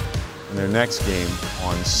back in their next game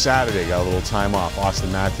on Saturday. Got a little time off.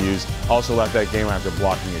 Austin Matthews also left that game after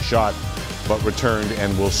blocking a shot, but returned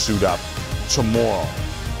and will suit up tomorrow.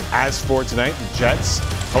 As for tonight, the Jets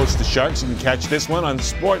host the Sharks. You can catch this one on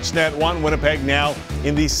Sportsnet 1. Winnipeg now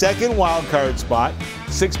in the second wildcard spot.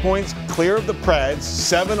 6 points clear of the Preds,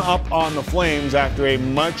 7 up on the Flames after a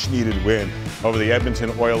much-needed win over the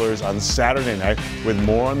Edmonton Oilers on Saturday night. With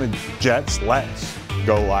more on the Jets, let's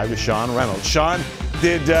go live to Sean Reynolds. Sean,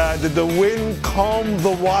 did the wind calm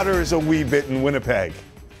the waters a wee bit in Winnipeg?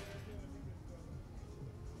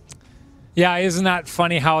 Yeah, isn't that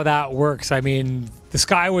funny how that works? I mean, the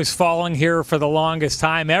sky was falling here for the longest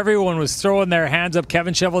time. Everyone was throwing their hands up.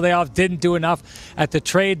 Kevin Cheveldayoff didn't do enough at the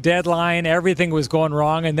trade deadline. Everything was going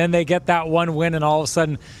wrong. And then they get that one win, and all of a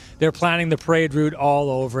sudden they're planning the parade route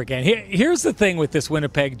all over again. Here's the thing with this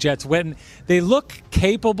Winnipeg Jets. When they look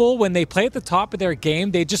capable, when they play at the top of their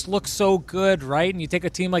game, they just look so good, right? And you take a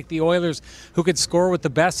team like the Oilers who could score with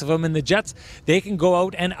the best of them, and the Jets, they can go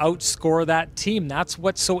out and outscore that team. That's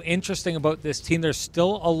what's so interesting about this team. There's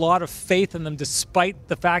still a lot of faith in them, despite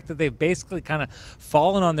the fact that they've basically kind of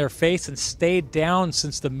fallen on their face and stayed down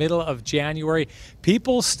since the middle of January.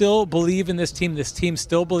 People still believe in this team. This team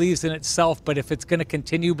still believes in itself, but if it's going to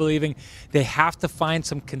continue believing believing. They have to find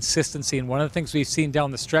some consistency. And one of the things we've seen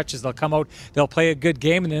down the stretch is they'll come out, they'll play a good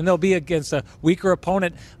game, and then they'll be against a weaker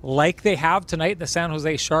opponent like they have tonight in the San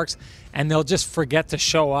Jose Sharks, and they'll just forget to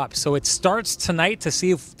show up. So it starts tonight to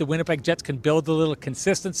see if the Winnipeg Jets can build a little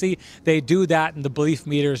consistency. They do that, and the belief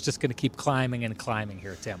meter is just going to keep climbing and climbing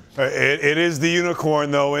here, Tim. It is the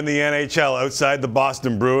unicorn, though, in the NHL. Outside the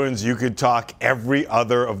Boston Bruins, you could talk every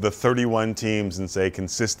other of the 31 teams and say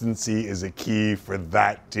consistency is a key for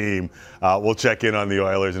that team. We'll check in on the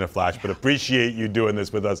Oilers in a flash, but appreciate you doing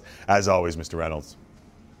this with us, as always, Mr. Reynolds.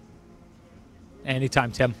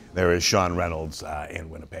 Anytime, Tim. There is Sean Reynolds in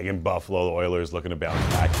Winnipeg. In Buffalo, the Oilers looking to bounce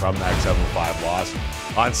back from that 7-5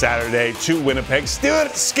 loss on Saturday to Winnipeg.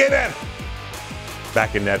 Stuart Skinner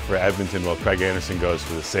back in net for Edmonton, while Craig Anderson goes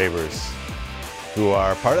for the Sabres, who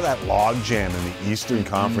are part of that logjam in the Eastern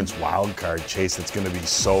Conference wildcard chase that's going to be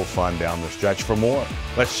so fun down the stretch. For more,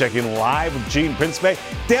 let's check in live with Gene Principe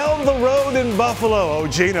down the road in Buffalo. Oh,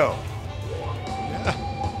 Gino.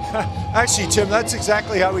 Actually, Tim, that's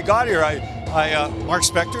exactly how we got here. Mark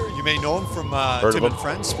Spector, you may know him from Tim and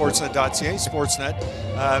Friends, Sportsnet.ca,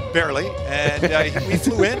 Sportsnet, barely. And we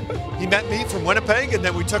flew in. He met me from Winnipeg, and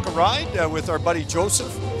then we took a ride with our buddy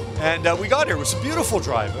Joseph. And we got here. It was a beautiful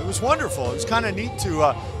drive. It was wonderful. It was kind of neat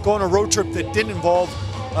to go on a road trip that didn't involve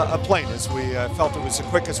a plane, as we felt it was the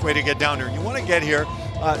quickest way to get down here. And you want to get here.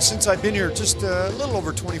 Since I've been here just a little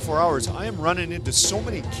over 24 hours, I am running into so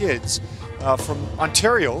many kids from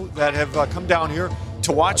Ontario that have come down here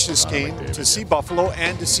to watch this game, to see Buffalo,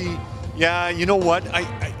 and to see, you know what?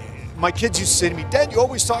 My kids used to say to me, Dad, you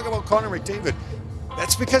always talk about Connor McDavid.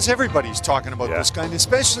 That's because everybody's talking about this guy, and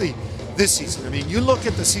especially this season. I mean, you look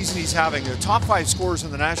at the season he's having, the top 5 scorers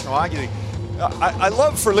in the National Hockey League. I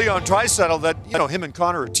love for Leon Draisaitl that, him and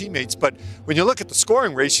Connor are teammates, but when you look at the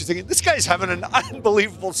scoring race, you're thinking, this guy's having an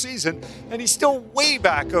unbelievable season, and he's still way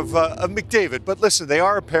back of McDavid. But listen, they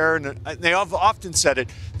are a pair, and they have often said it,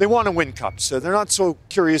 they want to win cups. So they're not so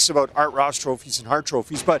curious about Art Ross trophies and Hart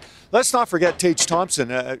trophies. But let's not forget Tage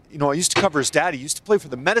Thompson. I used to cover his dad. He used to play for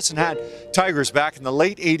the Medicine Hat Tigers back in the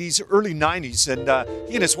late 80s, early 90s, and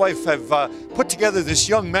he and his wife have put together this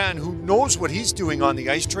young man who knows what he's doing on the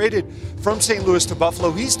ice, traded from St. Louis to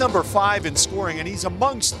Buffalo. He's number 5 in scoring, and he's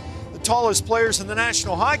amongst the tallest players in the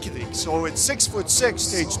National Hockey League. So it's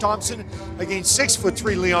 6'6" Tage Thompson against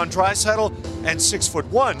 6'3" Leon Draisaitl and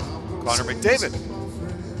 6'1" Connor McDavid.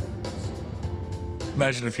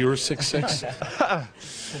 Imagine if you were 6'6".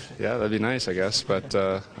 Yeah, that'd be nice, I guess, but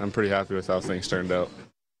I'm pretty happy with how things turned out.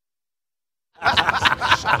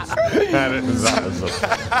 That is awesome.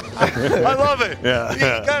 I love it. Yeah. He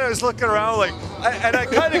kind of was looking around and I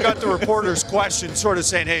kind of got the reporter's question, sort of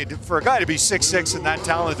saying, hey, for a guy to be 6'6" and that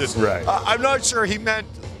talented, right. I'm not sure he meant,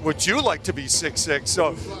 would you like to be 6'6"? So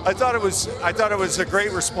I thought it was a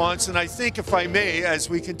great response, and I think, if I may, as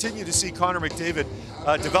we continue to see Connor McDavid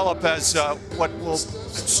develop as what will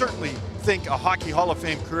certainly think a Hockey Hall of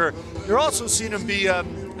Fame career, you're also seeing him be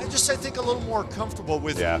I think a little more comfortable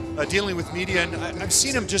with dealing with media, and I've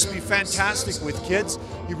seen him just be fantastic with kids.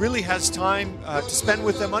 He really has time to spend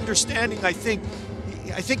with them, understanding. I think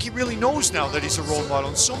he really knows now that he's a role model,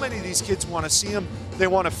 and so many of these kids want to see him. They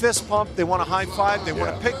want a fist pump, they want a high five, they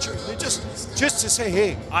want a picture. They just to say,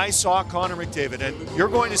 hey, I saw Connor McDavid, and you're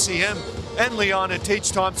going to see him and Leon and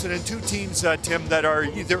Tage Thompson and 2 teams, Tim, that are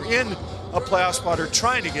either in a playoff spot or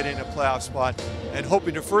trying to get in a playoff spot and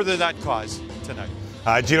hoping to further that cause tonight.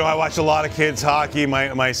 Gino, I watch a lot of kids hockey.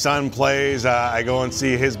 My son plays. I go and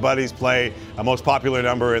see his buddies play. A most popular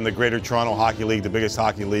number in the Greater Toronto Hockey League, the biggest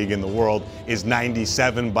hockey league in the world, is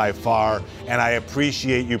 97 by far. And I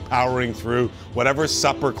appreciate you powering through whatever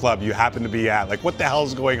supper club you happen to be at. Like, what the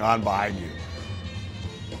hell's going on behind you?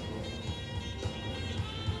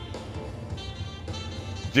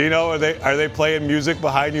 Gino, are they playing music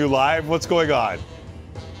behind you live? What's going on?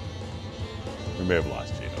 We may have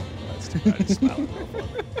lost Gino. That's too bad. He's smiling.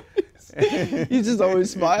 He's just always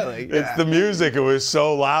smiling. It's the music. It was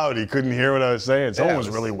so loud he couldn't hear what I was saying. Someone was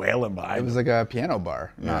really wailing behind him. It was like a piano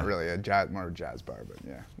bar, not really a jazz, more a jazz bar, but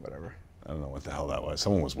yeah, whatever. I don't know what the hell that was.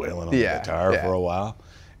 Someone was wailing on the guitar for a while,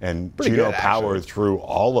 and Pretty Gino good, powered through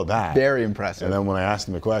all of that. Very impressive. And then when I asked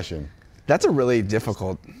him the question, that's a really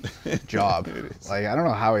difficult job. Like, I don't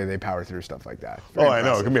know how they power through stuff like that. Very I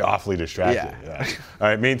know. It can be awfully distracting. Yeah. All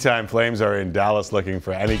right, meantime, Flames are in Dallas looking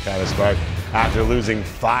for any kind of spark. After losing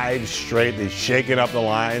 5 straight, they've shaken up the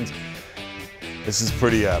lines. This is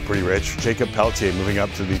pretty rich. Jacob Pelletier moving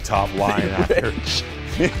up to the top line after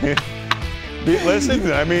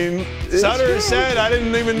Listen, I mean, Sutter said I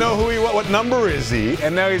didn't even know who he was. What number is he?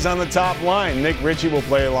 And now he's on the top line. Nick Ritchie will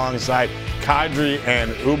play alongside Kadri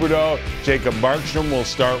and Huberdeau. Jacob Markstrom will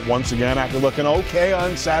start once again after looking okay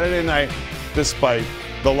on Saturday night, despite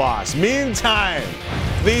the loss. Meantime,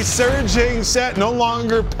 the surging set, no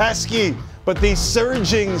longer pesky, but the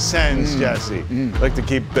surging Sens, Jesse, like to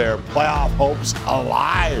keep their playoff hopes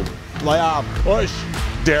alive. Playoff push,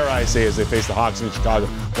 dare I say, as they face the Hawks in Chicago.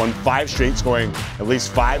 Won 5 straight, scoring at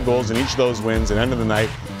least 5 goals in each of those wins. And end of the night,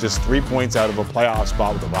 just 3 points out of a playoff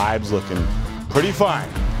spot with the vibes looking pretty fine.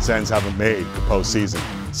 Sens haven't made the postseason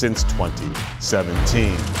since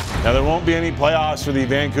 2017. Now, there won't be any playoffs for the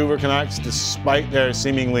Vancouver Canucks, despite their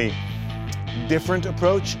seemingly different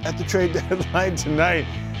approach at the trade deadline tonight.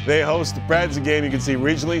 They host the Preds, a game you can see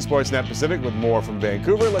regionally, Sportsnet Pacific, with more from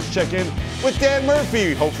Vancouver. Let's check in with Dan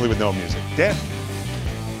Murphy, hopefully with no music. Dan?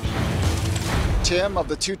 Tim, of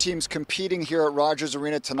the 2 teams competing here at Rogers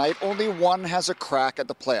Arena tonight, only one has a crack at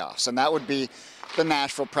the playoffs, and that would be the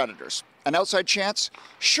Nashville Predators. An outside chance?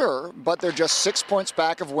 Sure, but they're just 6 points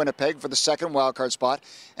back of Winnipeg for the second wildcard spot,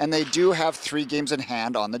 and they do have 3 games in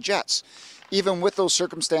hand on the Jets. Even with those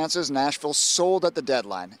circumstances, Nashville sold at the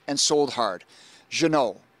deadline, and sold hard.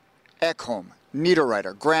 Jeannot, Ekholm,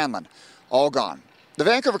 Niederreiter, Granlund, all gone. The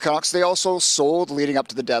Vancouver Canucks, they also sold leading up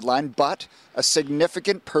to the deadline, but a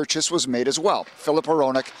significant purchase was made as well. Filip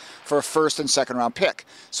Hronek for a first and second round pick.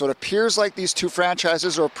 So it appears like these 2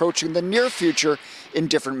 franchises are approaching the near future in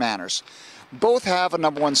different manners. Both have a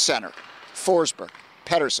number 1 center, Forsberg,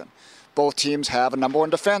 Pettersson. Both teams have a number 1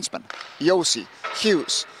 defenseman, Josi,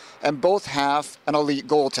 Hughes. And both have an elite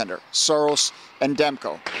goaltender, Saros and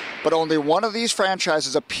Demko. But only one of these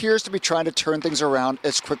franchises appears to be trying to turn things around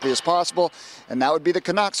as quickly as possible, and that would be the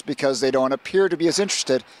Canucks, because they don't appear to be as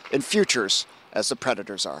interested in futures as the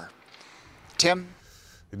Predators are. Tim?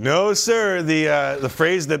 No, sir. The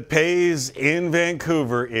phrase that pays in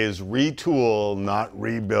Vancouver is retool, not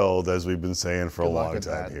rebuild, as we've been saying for a long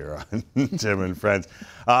time here on Tim and Friends.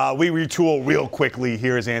 We retool real quickly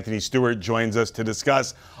here as Anthony Stewart joins us to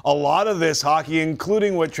discuss a lot of this hockey,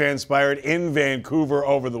 including what transpired in Vancouver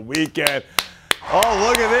over the weekend. Oh,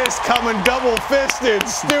 look at this, coming double-fisted,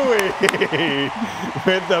 Stewie,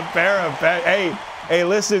 with the pair of Hey,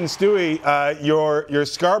 listen, Stewie, your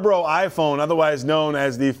Scarborough iPhone, otherwise known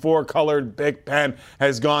as the 4-colored Bic pen,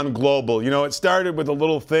 has gone global. You know, it started with a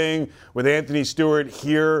little thing with Anthony Stewart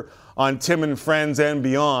here on Tim and Friends and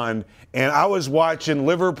beyond, and I was watching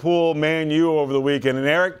Liverpool Man U over the weekend, and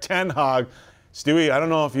Eric Ten Hag, Stewie, I don't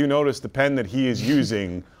know if you noticed the pen that he is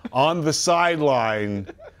using on the sideline,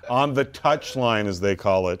 on the touchline, as they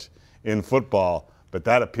call it in football, but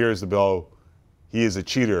that appears to be, he is a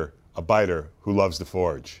cheater, a biter who loves to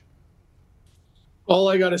forge. All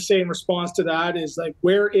I got to say in response to that is, like,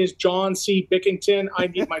 where is John C. Bickington? I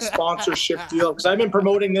need my sponsorship deal, because I've been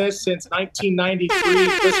promoting this since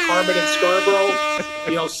 1993. Chris Carbon in Scarborough.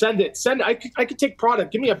 You know, send it. I could take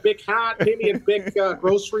product. Give me a big hat. Give me a big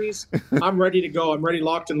groceries. I'm ready to go. I'm ready,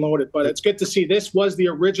 locked and loaded. But it's good to see. This was the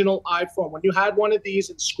original iPhone. When you had one of these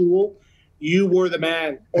in school, you were the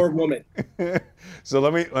man or woman. So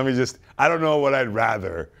let me just, I don't know what I'd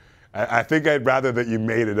rather. I think I'd rather that you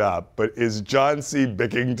made it up, but is John C.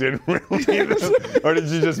 Bickington really, or did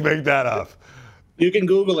you just make that up? You can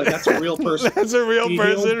Google it. That's a real person. That's a real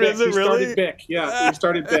person, is it really? He started Bic. Yeah, he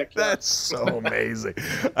started Bic. Yeah. That's so amazing.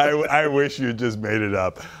 I wish you just made it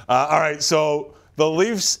up. All right, so the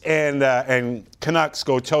Leafs and Canucks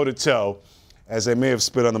go toe-to-toe, as I may have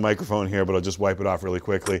spit on the microphone here, but I'll just wipe it off really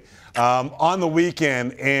quickly, on the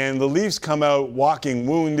weekend. And the Leafs come out walking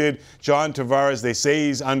wounded. John Tavares, they say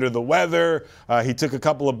he's under the weather. He took a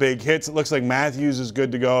couple of big hits. It looks like Matthews is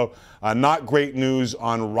good to go. Not great news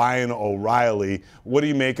on Ryan O'Reilly. What do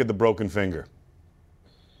you make of the broken finger?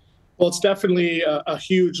 Well, it's definitely a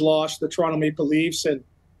huge loss to the Toronto Maple Leafs. And,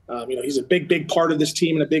 you know, he's a big part of this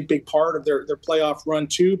team and a big part of their playoff run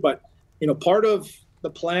too. But, you know, part of the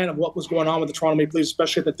plan of what was going on with the Toronto Maple Leafs,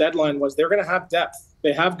 especially at the deadline, was they're going to have depth.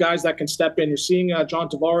 They have guys that can step in. You're seeing John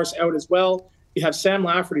Tavares out as well. You have Sam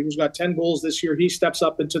Lafferty, who's got 10 goals this year. He steps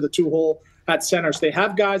up into the 2-hole at center. So they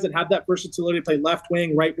have guys that have that versatility to play left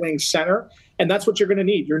wing, right wing, center, and that's what you're going to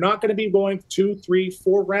need. You're not going to be going 2, 3,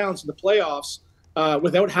 4 rounds in the playoffs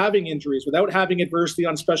without having injuries, without having adversity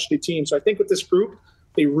on specialty teams. So I think with this group,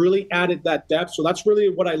 they really added that depth. So that's really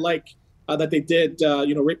what I like that they did,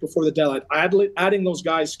 you know, right before the deadline. Adding those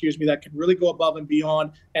guys, that can really go above and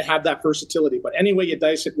beyond and have that versatility. But anyway, you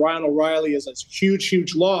dice it. Ryan O'Reilly is a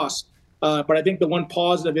huge loss. But I think the one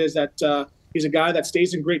positive is that he's a guy that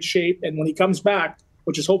stays in great shape. And when he comes back,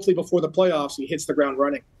 which is hopefully before the playoffs, he hits the ground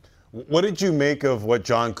running. What did you make of what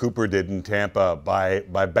John Cooper did in Tampa by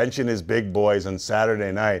benching his big boys on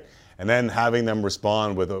Saturday night and then having them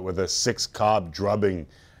respond with a 6-Cobb drubbing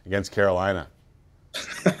against Carolina?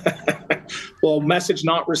 Well, message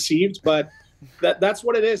not received, but that's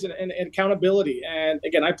what it is, and accountability. And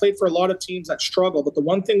again, I played for a lot of teams that struggle, but the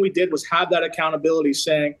one thing we did was have that accountability,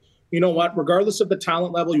 saying, you know what, regardless of the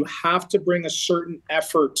talent level, you have to bring a certain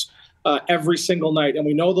effort every single night. And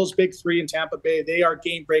we know those big three in Tampa Bay, they are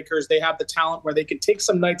game breakers. They have the talent where they can take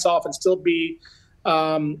some nights off and still be,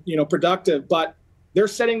 productive. But they're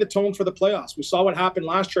setting the tone for the playoffs. We saw what happened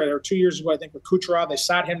last year or 2 years ago, I think, with Kucherov. They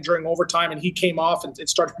sat him during overtime, and he came off and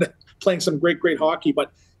started playing some great hockey.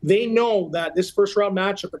 But they know that this first-round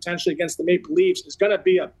matchup potentially against the Maple Leafs is going to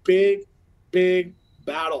be a big, big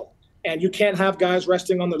battle. And you can't have guys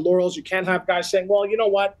resting on their laurels. You can't have guys saying, well, you know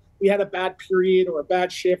what? We had a bad period or a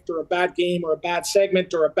bad shift or a bad game or a bad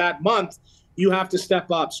segment or a bad month. You have to step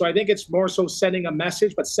up. So I think it's more so setting a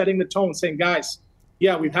message, but setting the tone, saying, guys,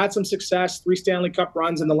 yeah, we've had some success, 3 Stanley Cup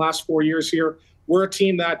runs in the last 4 years here. We're a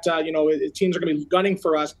team that, teams are going to be gunning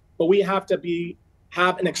for us, but we have to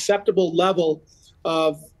have an acceptable level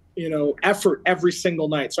of, effort every single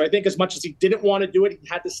night. So I think as much as he didn't want to do it, he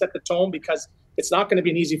had to set the tone because it's not going to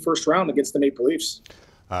be an easy first round against the Maple Leafs.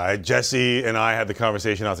 Jesse and I had the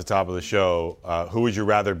conversation at the top of the show. Who would you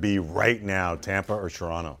rather be right now, Tampa or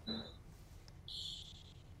Toronto?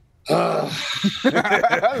 That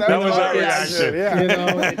was our reaction.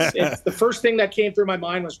 Yeah. It's the first thing that came through my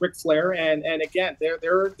mind was Ric Flair, and again, they're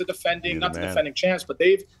the defending, not the defending champs, but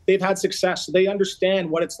they've had success. So they understand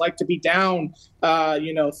what it's like to be down,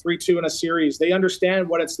 3-2 in a series. They understand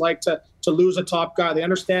what it's like to lose a top guy. They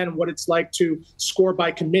understand what it's like to score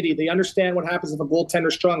by committee. They understand what happens if a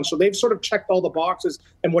goaltender's strung. So they've sort of checked all the boxes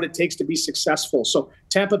and what it takes to be successful. So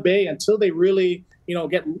Tampa Bay, until they really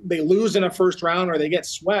they lose in a first round or they get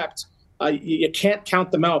swept, you can't count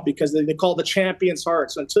them out because they call it the champion's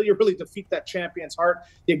heart. So until you really defeat that champion's heart,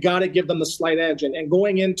 you got to give them the slight edge. And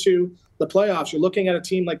going into the playoffs, you're looking at a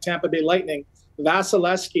team like Tampa Bay Lightning.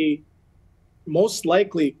 Vasilevsky most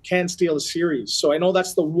likely can steal a series. So I know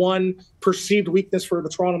that's the one perceived weakness for the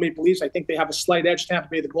Toronto Maple Leafs. I think they have a slight edge, Tampa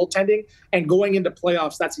Bay, the goaltending. And going into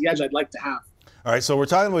playoffs, that's the edge I'd like to have. All right, so we're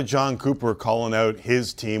talking about John Cooper calling out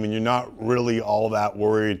his team, and you're not really all that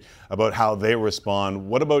worried about how they respond.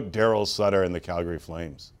 What about Daryl Sutter and the Calgary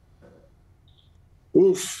Flames?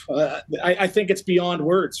 Oof. I think it's beyond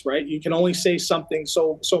words, right? You can only say something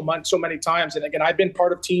so many times. And again, I've been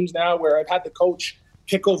part of teams now where I've had the coach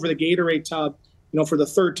pick over the Gatorade tub, for the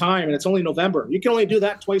third time, and it's only November. You can only do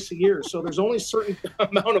that twice a year. So there's only a certain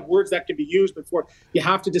amount of words that can be used before you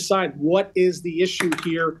have to decide what is the issue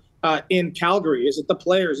here. In Calgary? Is it the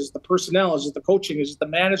players? Is it the personnel? Is it the coaching? Is it the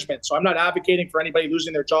management? So I'm not advocating for anybody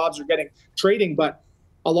losing their jobs or getting trading, but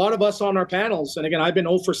a lot of us on our panels, and again, I've been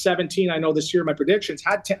 0 for 17, I know this year, my predictions,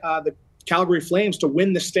 had the Calgary Flames to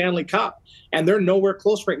win the Stanley Cup, and they're nowhere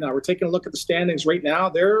close right now. We're taking a look at the standings right now.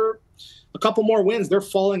 They're a couple more wins. They're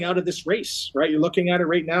falling out of this race, right? You're looking at it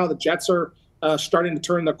right now. The Jets are starting to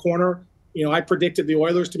turn the corner. I predicted the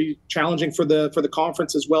Oilers to be challenging for the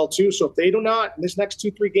conference as well, too. So if they do not, in this next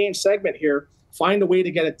 2-3 game segment here, find a way to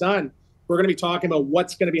get it done, we're going to be talking about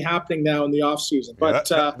what's going to be happening now in the offseason. But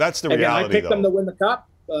that's the reality, I picked them to win the Cup,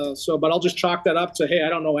 but I'll just chalk that up to, hey, I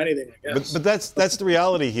don't know anything, I guess. But that's the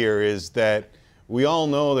reality here is that we all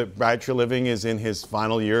know that Brad Treliving is in his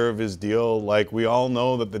final year of his deal. Like, we all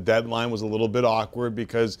know that the deadline was a little bit awkward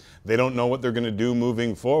because they don't know what they're going to do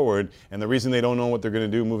moving forward. And the reason they don't know what they're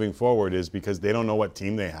going to do moving forward is because they don't know what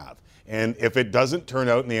team they have. And if it doesn't turn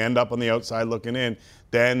out and they end up on the outside looking in,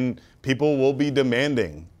 then people will be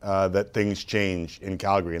demanding that things change in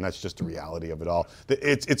Calgary, and that's just the reality of it all.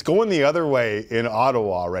 It's going the other way in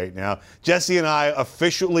Ottawa right now. Jesse and I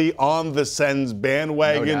officially on the Sens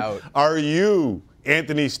bandwagon. No doubt. Are you,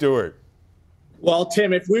 Anthony Stewart? Well,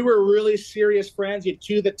 Tim, if we were really serious friends, you'd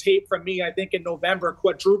cue the tape from me, I think, in November,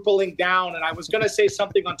 quadrupling down. And I was going to say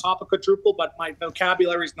something on top of quadruple, but my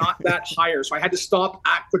vocabulary is not that higher. So I had to stop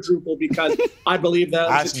at quadruple because I believe that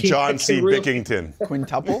Ask John C. Bickington.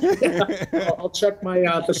 Quintuple? I'll check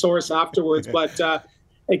my thesaurus afterwards. But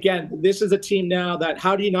again, this is a team now that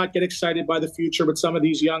how do you not get excited by the future with some of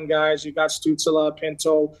these young guys? You've got Stützle,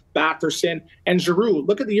 Pinto, Batherson, and Giroux.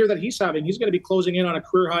 Look at the year that he's having. He's going to be closing in on a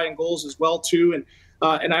career high in goals as well, too.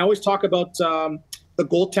 And I always talk about the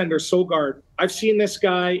goaltender, Sogard. I've seen this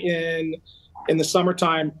guy in the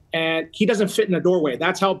summertime, and he doesn't fit in a doorway.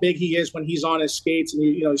 That's how big he is when he's on his skates. And,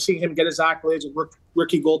 you see him get his accolades and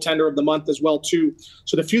rookie goaltender of the month as well, too.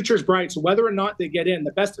 So the future is bright. So whether or not they get in,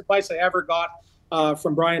 the best advice I ever got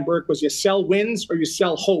from Brian Burke was you sell wins or you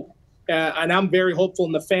sell hope. And I'm very hopeful,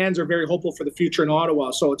 and the fans are very hopeful for the future in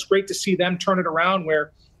Ottawa. So it's great to see them turn it around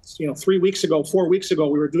where, 4 weeks ago,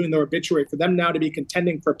 we were doing their obituary. For them now to be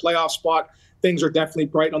contending for a playoff spot, things are definitely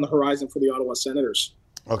bright on the horizon for the Ottawa Senators.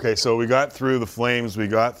 Okay, so we got through the Flames, we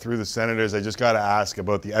got through the Senators. I just got to ask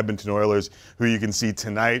about the Edmonton Oilers, who you can see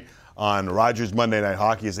tonight on Rogers Monday Night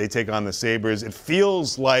Hockey as they take on the Sabres. It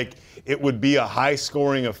feels like it would be a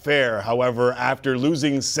high-scoring affair. However, after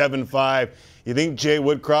losing 7-5, you think Jay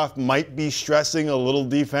Woodcroft might be stressing a little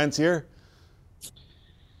defense here?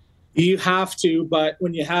 You have to, but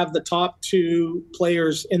when you have the top 2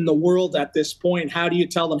 players in the world at this point, how do you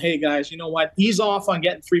tell them, hey, guys, you know what? Ease off on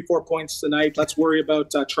getting 3-4 points tonight. Let's worry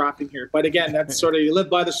about trapping here. But again, that's sort of, you live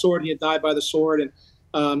by the sword and you die by the sword. And,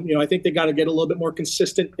 I think they got to get a little bit more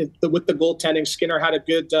consistent with the goaltending. Skinner had a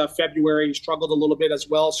good February. He struggled a little bit as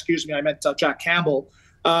well. Excuse me, I meant Jack Campbell.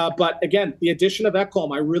 But again, the addition of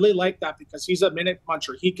Ekholm, I really like that because he's a minute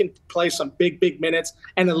puncher. He can play some big minutes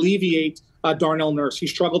and alleviate Darnell Nurse. He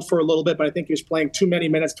struggled for a little bit, but I think he was playing too many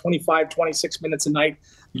minutes, 25, 26 minutes a night.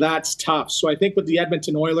 That's tough. So I think with the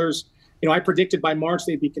Edmonton Oilers, I predicted by March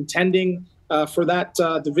they'd be contending for that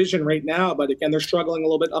division right now. But again, they're struggling a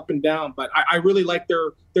little bit up and down. But I really like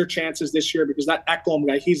their chances this year because that Ekholm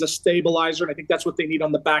guy, he's a stabilizer, and I think that's what they need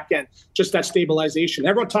on the back end, just that stabilization.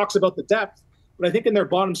 Everyone talks about the depth, but I think in their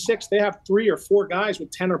bottom 6, they have 3 or 4 guys with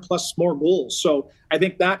 10 or plus more goals. So I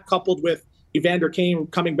think that coupled with Evander Kane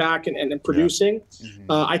coming back and producing,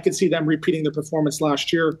 I could see them repeating the performance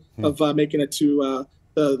last year of making it to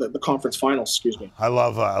the conference finals. Excuse me. I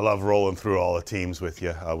love rolling through all the teams with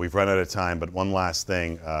you. We've run out of time, but one last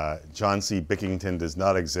thing: John C. Bickington does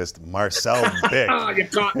not exist. Marcel Bick. You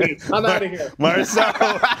caught me. I'm out of here.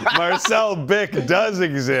 Marcel Bick does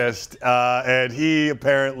exist, and he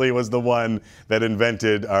apparently was the one that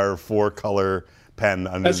invented our 4-color pen.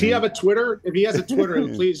 Does he have a Twitter? If he has a Twitter,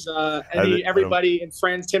 please, everybody in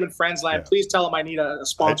Tim and Friends land, please tell him I need a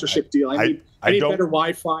sponsorship deal. I need better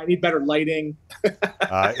Wi-Fi. I need better lighting.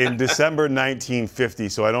 In December 1950,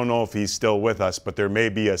 so I don't know if he's still with us, but there may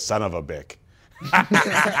be a son of a Bick. You know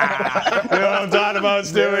what I'm talking about,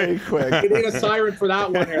 Stewie? Very quick. You need a siren for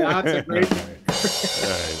that one here. That's a great one. All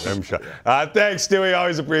right, I'm sure. Thanks, Stewie.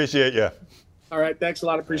 Always appreciate you. All right, thanks a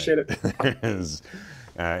lot. Appreciate it.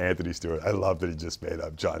 Anthony Stewart. I love that he just made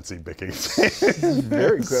up John C. Bickington.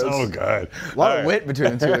 Very good. So good. A lot of wit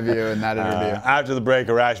between the two of you in that interview. After the break,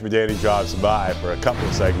 Arash Madani drops by for a couple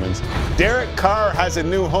of segments. Derek Carr has a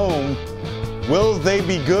new home. Will they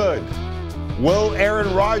be good? Will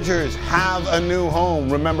Aaron Rodgers have a new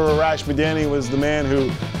home? Remember, Arash Madani was the man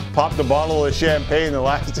who popped a bottle of champagne the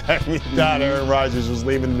last time he thought Aaron Rodgers was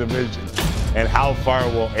leaving the division. And how far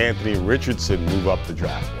will Anthony Richardson move up the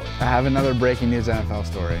draft board? I have another breaking news NFL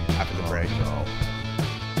story after the break.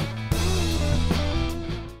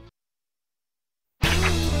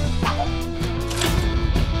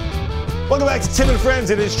 Welcome back to Tim and Friends.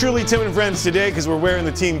 It is truly Tim and Friends today because we're wearing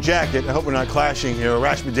the team jacket. I hope we're not clashing here.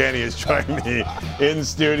 Arash Madani is joining me in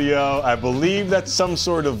studio. I believe that's some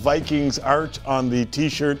sort of Vikings art on the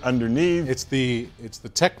T-shirt underneath. It's the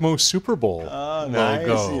Tecmo Super Bowl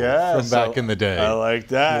logo from back in the day. I like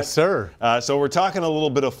that. Yes, sir. So we're talking a little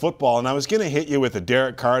bit of football, and I was going to hit you with a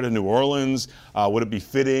Derek Carr to New Orleans. Would it be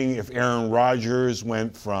fitting if Aaron Rodgers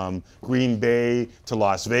went from Green Bay to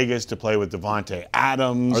Las Vegas to play with Devontae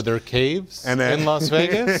Adams? Are there caves in Las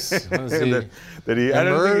Vegas? That he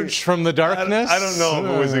emerged from the darkness? I don't know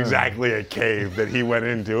if it was exactly a cave that he went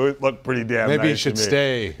into. It looked pretty damn nice. Maybe he should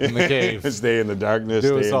stay in the cave. Stay in the darkness, Do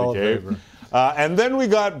stay us in all the a cave. favor. And then we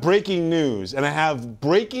got breaking news. And I have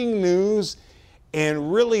breaking news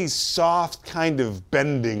and really soft kind of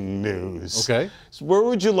bending news. Okay. So where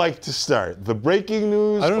would you like to start? The breaking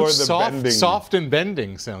news or the bending? Soft and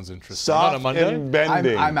bending sounds interesting. Soft on a Monday? and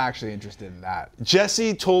bending. I'm actually interested in that.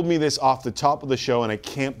 Jesse told me this off the top of the show, and I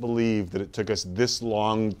can't believe that it took us this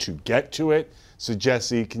long to get to it. So,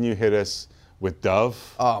 Jesse, can you hit us with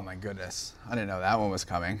Dove? Oh, my goodness. I didn't know that one was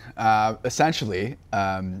coming. Essentially.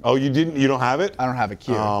 Oh, you didn't? You don't have it? I don't have a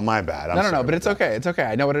cue. Oh, my bad. No, but it's okay. It's okay.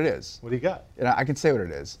 I know what it is. What do you got? I can say what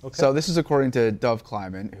it is. Okay. So this is according to Dove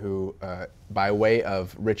Kleiman, who, by way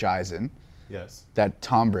of Rich Eisen, yes, that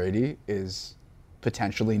Tom Brady is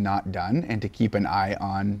potentially not done and to keep an eye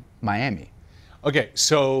on Miami. Okay,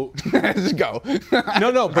 so just go.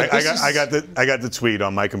 No, but I got the tweet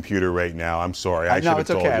on my computer right now. I'm sorry. I should know have it's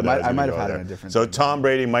told okay. you that I might have go had it there. in a different. So Tom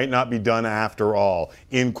Brady might not be done after all.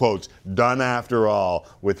 In quotes, done after all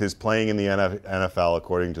with his playing in the NFL,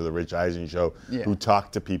 according to the Rich Eisen show, who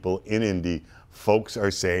talked to people in Indy. Folks are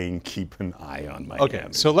saying keep an eye on Miami. Okay,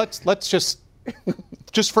 so let's just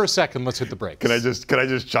just for a second, let's hit the brakes. Can I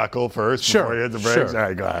just chuckle first before you hit the brakes? Sure. All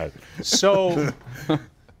right, go ahead.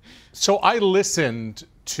 So I listened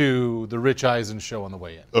to the Rich Eisen show on the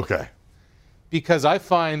way in. Okay. Because I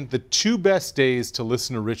find the two best days to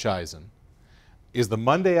listen to Rich Eisen is the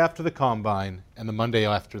Monday after the Combine and the Monday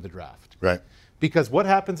after the draft. Right. Because what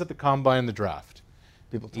happens at the Combine and the draft?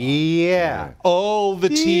 People talk. Yeah. All the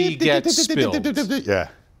tea gets spilled. Yeah.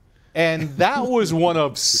 And that was one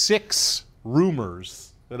of 6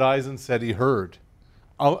 rumors that Eisen said he heard.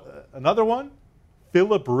 Another one,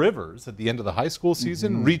 Phillip Rivers, at the end of the high school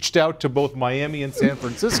season, reached out to both Miami and San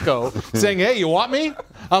Francisco saying, hey, you want me?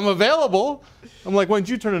 I'm available. I'm like, when did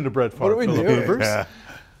you turn into Brett Favre, What are we Phillip doing? Rivers? Yeah.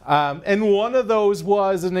 And one of those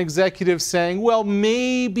was an executive saying, well,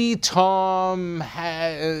 maybe Tom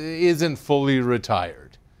isn't fully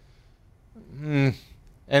retired.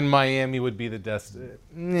 And Miami would be the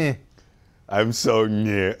destination. I'm so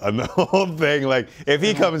near on the whole thing. Like, if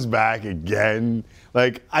he comes back again,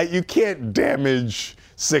 like, you can't damage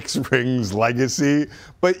 6 rings legacy,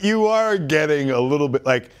 but you are getting a little bit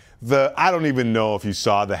like I don't even know if you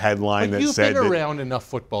saw the headline But that you've said been that, around enough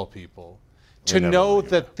football people to know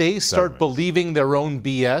that they start believing their own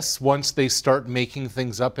BS once they start making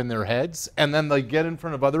things up in their heads, and then they get in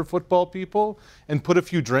front of other football people and put a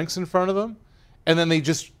few drinks in front of them, and then they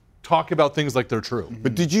just talk about things like they're true.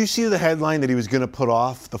 But did you see the headline that he was going to put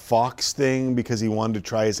off the Fox thing because he wanted to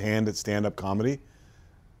try his hand at stand-up comedy?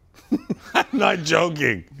 I'm not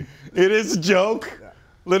joking. It is a joke,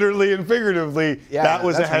 literally and figuratively. Yeah, that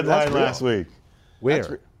was a headline that's real. last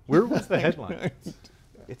week. Where was the headline?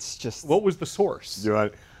 It's just. What was the source?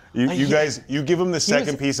 You guys, you give him the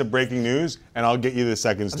second piece of breaking news, and I'll get you the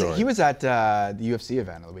second story. He was at the UFC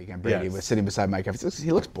event on the weekend. Brady Yes. was sitting beside Mike Evans.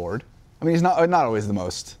 He looks bored. I mean, he's not always the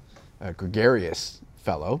most gregarious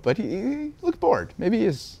fellow, but he looked bored. Maybe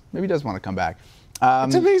he does want to come back.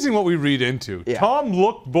 It's amazing what we read into. Yeah. Tom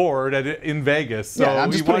looked bored in Vegas. So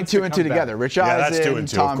I'm just putting 2 and 2 together. Rich Eisen,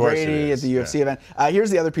 Tom Brady at the UFC event. Here's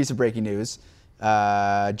the other piece of breaking news.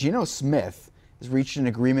 Geno Smith has reached an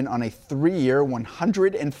agreement on a 3-year,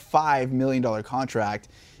 $105 million contract,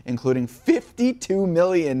 including $52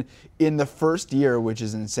 million in the first year, which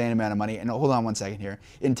is an insane amount of money. And hold on one second here.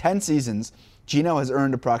 In 10 seasons, Geno has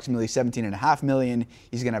earned approximately $17.5 million.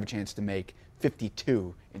 He's going to have a chance to make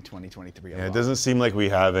 $52 in 2023. Yeah, it doesn't seem like we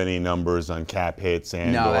have any numbers on cap hits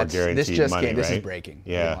and or guaranteed money, this right? is breaking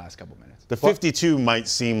in Yeah. the last couple minutes. The 52 might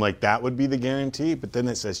seem like that would be the guarantee, but then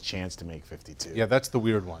it says chance to make 52. Yeah, that's the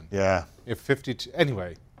weird one. Yeah. If 52,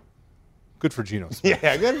 anyway, good for Geno Smith.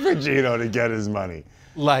 Yeah, good for Geno to get his money.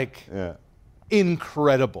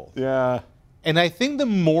 Incredible. Yeah. And I think the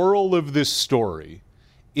moral of this story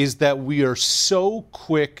is that we are so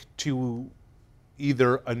quick to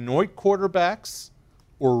either anoint quarterbacks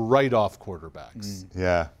or write off quarterbacks.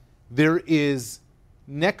 Yeah. There is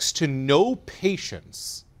next to no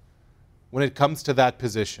patience when it comes to that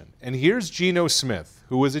position. And here's Geno Smith,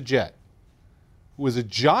 who was a Jet, who was a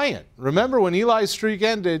Giant. Remember when Eli's streak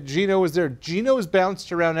ended, Geno was there. Geno's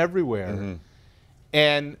bounced around everywhere.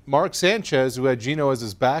 And Mark Sanchez, who had Geno as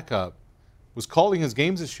his backup, was calling his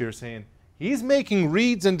games this year saying he's making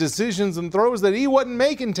reads and decisions and throws that he wasn't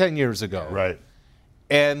making 10 years ago. Right.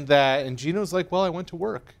 And Geno's like, well, I went to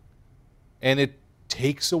work. And it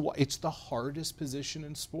takes a while. It's the hardest position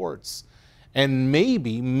in sports. And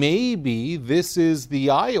maybe this is the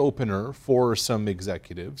eye-opener for some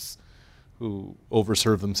executives who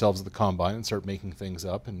overserve themselves at the Combine and start making things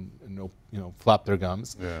up and flap their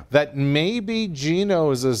gums. Yeah. That maybe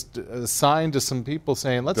Geno is a sign to some people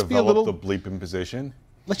saying, let's be a little... the bleeping position.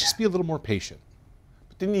 Let's just be a little more patient.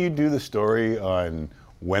 But didn't you do the story on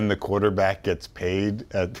when the quarterback gets paid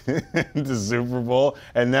at the Super Bowl?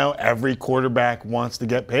 And now every quarterback wants to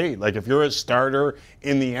get paid. Like if you're a starter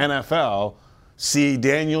in the NFL, see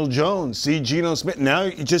Daniel Jones, see Geno Smith. Now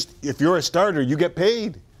if you're a starter, you get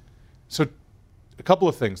paid. So a couple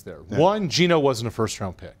of things there. Yeah. One, Geno wasn't a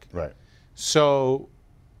first-round pick. Right. So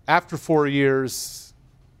after 4 years,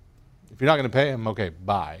 if you're not going to pay him, okay,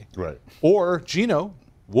 bye. Right. Or Geno,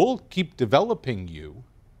 we'll keep developing you.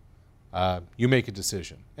 You make a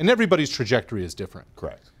decision. And everybody's trajectory is different.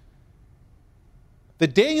 Correct. The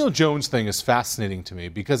Daniel Jones thing is fascinating to me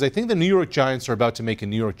because I think the New York Giants are about to make a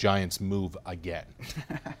New York Giants move again.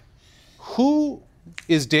 Where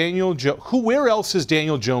else is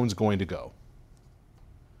Daniel Jones going to go?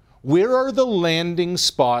 Where are the landing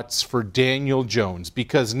spots for Daniel Jones?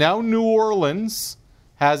 Because now New Orleans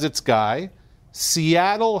has its guy,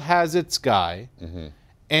 Seattle has its guy,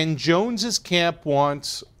 and Jones's camp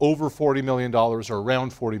wants over $40 million or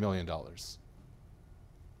around $40 million.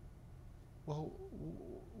 Well,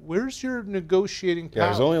 where's your negotiating power?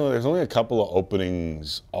 Yeah, there's only a couple of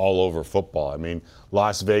openings all over football. I mean,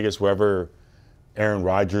 Las Vegas, wherever Aaron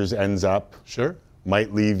Rodgers ends up, sure,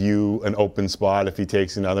 might leave you an open spot if he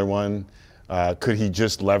takes another one. Could he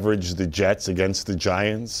just leverage the Jets against the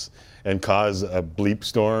Giants and cause a bleep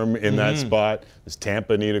storm in that spot? Does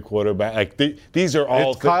Tampa need a quarterback? Like these are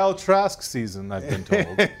all it's Kyle Trask season, I've been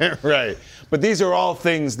told. Right. But these are all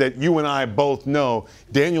things that you and I both know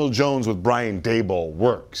Daniel Jones with Brian Daboll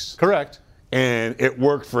works. Correct. And it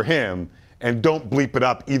worked for him. And don't bleep it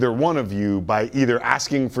up, either one of you, by either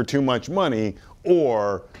asking for too much money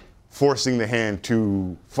or forcing the hand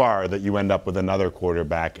too far that you end up with another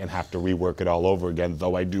quarterback and have to rework it all over again,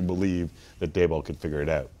 though I do believe that Daboll could figure it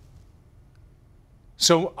out.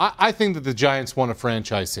 So I think that the Giants want to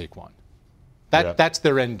franchise Saquon. That's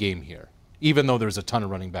their end game here, even though there's a ton of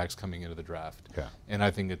running backs coming into the draft. Yeah. And I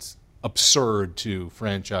think it's absurd to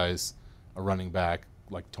franchise a running back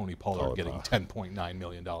like Tony Pollard getting $10.9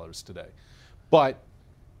 million today. But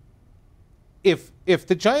if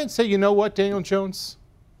the Giants say, you know what, Daniel Jones,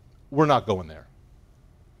 we're not going there.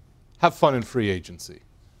 Have fun in free agency.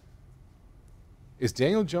 Is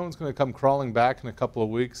Daniel Jones going to come crawling back in a couple of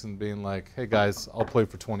weeks and being like, hey, guys, I'll play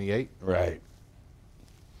for 28? Right.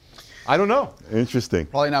 I don't know. Interesting.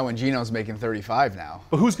 Probably not when Geno's making 35 now.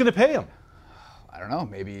 But who's going to pay him? I don't know.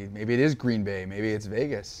 Maybe it is Green Bay. Maybe it's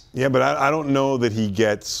Vegas. Yeah, but I don't know that he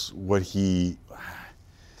gets what he...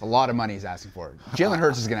 It's a lot of money he's asking for. Jalen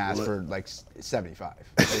Hurts is going to ask for like 75.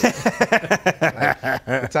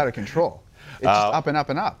 It's out of control. It's just up and up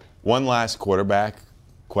and up. One last quarterback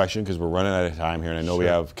question, because we're running out of time here, and I know we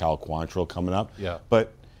have Cal Quantrill coming up. Yeah.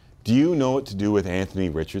 But do you know what to do with Anthony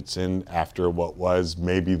Richardson after what was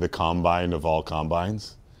maybe the combine of all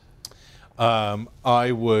combines?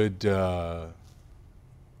 I would throw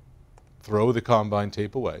the combine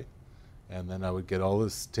tape away, and then I would get all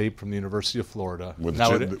this tape from the University of Florida, and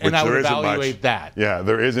I would evaluate that. Yeah,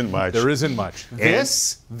 there isn't much. There isn't much.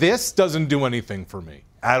 This doesn't do anything for me.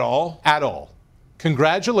 At all? At all.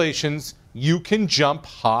 Congratulations. You can jump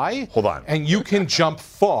high. Hold on. And you can jump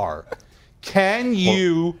far. Can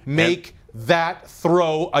you make that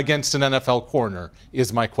throw against an NFL corner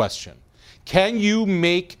is my question. Can you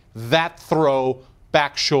make that throw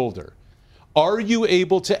back shoulder? Are you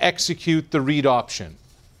able to execute the read option?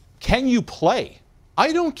 Can you play?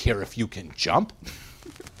 I don't care if you can jump.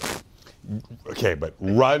 Okay, but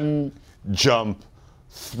run, jump,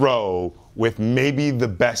 throw with maybe the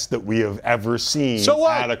best that we have ever seen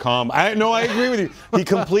at a combine. I agree with you. He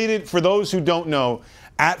completed, for those who don't know,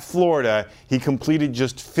 at Florida, he completed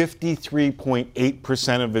just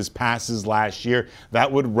 53.8% of his passes last year. That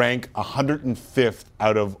would rank 105th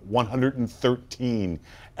out of 113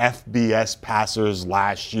 FBS passers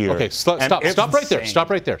last year. Okay, stop right there. Stop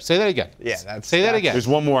right there. Say that again. Yeah, say that again. There's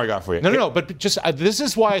one more I got for you. No, but just this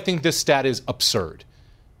is why I think this stat is absurd.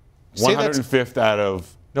 105th out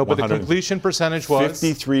of no, but the completion percentage was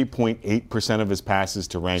 53.8% of his passes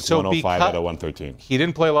to rank 105 out of 113. He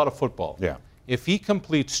didn't play a lot of football. Yeah. If he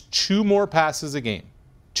completes 2 more passes a game,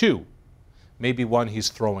 2, maybe one he's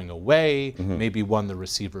throwing away, maybe one the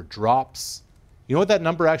receiver drops. You know what that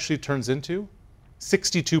number actually turns into?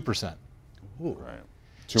 62%. Ooh. Right.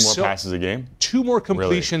 2 more passes a game? 2 more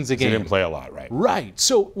completions a game. He didn't play a lot, right? Right.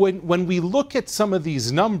 So when we look at some of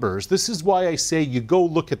these numbers, this is why I say you go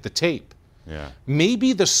look at the tape. Yeah.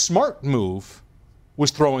 Maybe the smart move was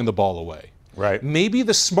throwing the ball away. Right. Maybe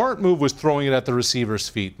the smart move was throwing it at the receiver's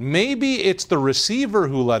feet. Maybe it's the receiver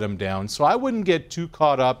who let him down. So I wouldn't get too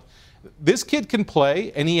caught up. This kid can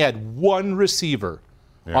play, and he had one receiver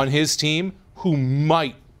on his team who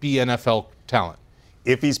might be NFL talent.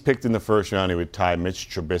 If he's picked in the first round, he would tie Mitch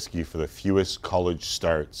Trubisky for the fewest college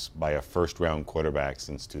starts by a first-round quarterback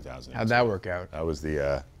since 2000. How'd that work out? That was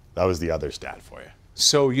the other stat for you.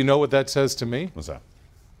 So you know what that says to me? What's that?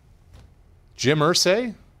 Jim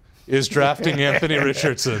Irsay is drafting Anthony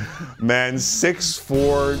Richardson. Man,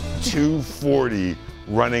 6'4", 240,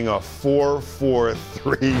 running a 4.4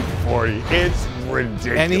 340. It's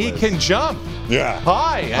ridiculous. And he can jump. Yeah.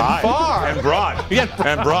 High and far. And broad.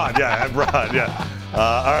 And broad, yeah. All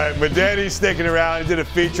right, Madani's sticking around. He did a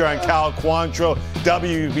feature on Cal Quantrill.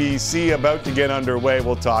 WBC about to get underway.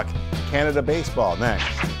 We'll talk Canada baseball next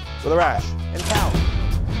with Arash and Cal.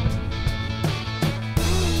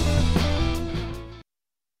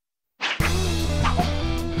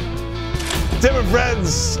 Tim and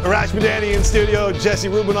Friends, Arash Madani in studio, Jesse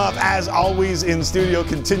Rubinoff as always in studio,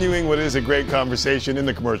 continuing what is a great conversation in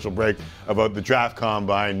the commercial break about the draft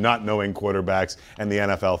combine, not knowing quarterbacks, and the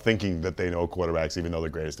NFL thinking that they know quarterbacks, even though the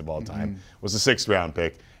greatest of all time was the 6th round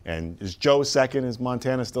pick And is Joe second? Is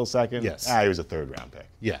Montana still second? Yes. He was a third-round pick.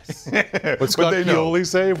 Yes. What Scott they know. Pioli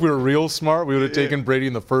say, if we were real smart, we would have taken Brady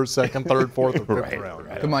in the first, second, third, fourth, or fifth round.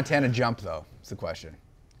 Could Montana jump, though? Is the question.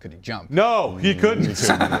 Could he jump? No, he couldn't.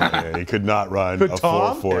 He could not run Could a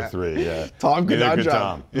Tom? 4.43. Yeah. Tom could Neither not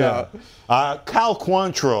jump. Tom. Yeah. Cal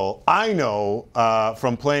Quantrill, I know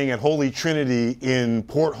from playing at Holy Trinity in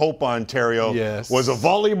Port Hope, Ontario, was a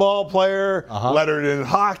volleyball player, lettered in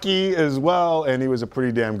hockey as well, and he was a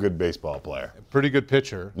pretty damn good baseball player. Pretty good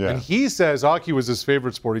pitcher. Yeah. And he says hockey was his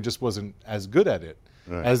favorite sport. He just wasn't as good at it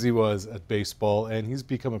as he was at baseball, and he's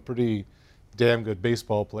become a pretty damn good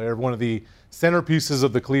baseball player, one of the centerpieces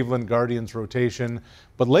of the Cleveland Guardians rotation.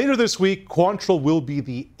 But later this week, Quantrill will be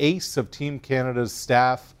the ace of Team Canada's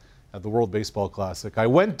staff at the World Baseball Classic. I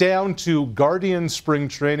went down to Guardians spring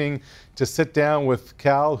training to sit down with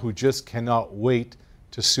Cal, who just cannot wait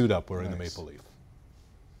to suit up wearing the maple leaf.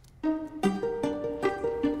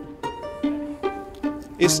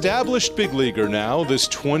 Established big leaguer now, this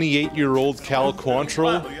 28-year-old Cal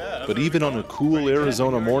Quantrill, but even on a cool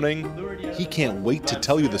Arizona morning, he can't wait to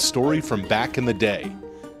tell you the story from back in the day.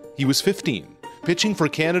 He was 15, pitching for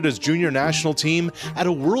Canada's junior national team at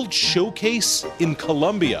a World Showcase in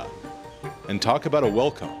Colombia. And talk about a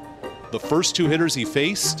welcome. The first two hitters he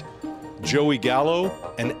faced, Joey Gallo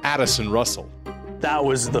and Addison Russell. That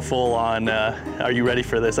was the full-on, are you ready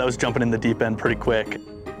for this? I was jumping in the deep end pretty quick.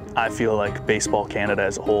 I feel like Baseball Canada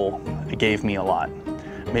as a whole gave me a lot,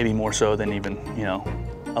 maybe more so than even,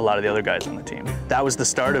 a lot of the other guys on the team. That was the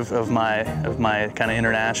start of my kind of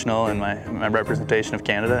international and my representation of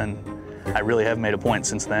Canada, and I really have made a point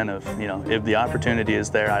since then of, if the opportunity is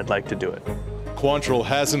there, I'd like to do it. Quantrill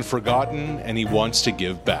hasn't forgotten, and he wants to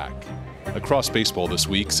give back. Across baseball this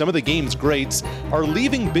week, some of the game's greats are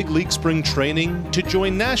leaving big league spring training to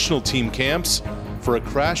join national team camps for a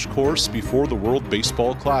crash course before the World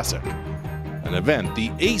Baseball Classic, an event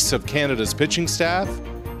the ace of Canada's pitching staff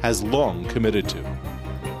has long committed to.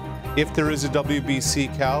 If there is a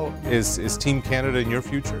WBC, Cal, is Team Canada in your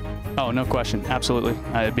future? Oh, no question. Absolutely.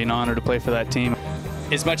 It'd be an honor to play for that team.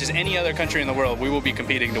 As much as any other country in the world, we will be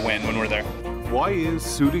competing to win when we're there. Why is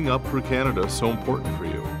suiting up for Canada so important for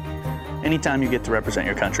you? Anytime you get to represent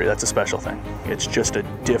your country, that's a special thing. It's just a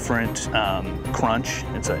different crunch.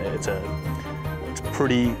 It's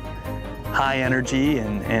pretty high energy,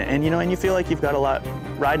 and you feel like you've got a lot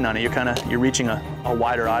riding on it. You're reaching a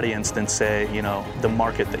wider audience than, say, the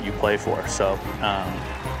market that you play for. So,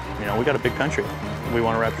 we got a big country. We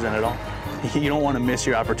want to represent it all. You don't want to miss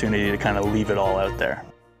your opportunity to kind of leave it all out there.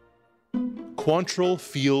 Quantrill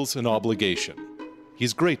feels an obligation.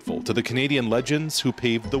 He's grateful to the Canadian legends who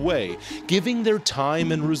paved the way, giving their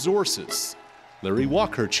time and resources. Larry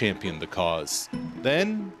Walker championed the cause.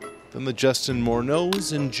 Then the Justin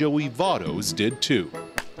Morneaus and Joey Vottos did too.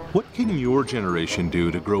 What can your generation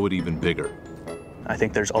do to grow it even bigger? I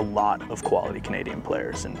think there's a lot of quality Canadian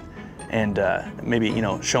players, and maybe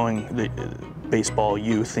showing the baseball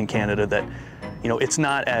youth in Canada that it's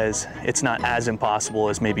not as impossible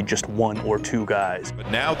as maybe just one or two guys. But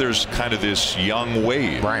now there's kind of this young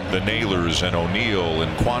wave, the Naylors and O'Neill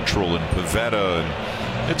and Quantrill and Pivetta,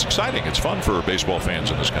 and it's exciting. It's fun for baseball fans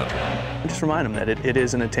in this country. Just remind them that it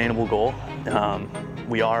is an attainable goal.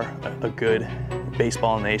 We are a good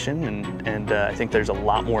baseball nation, and I think there's a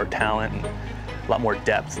lot more talent and a lot more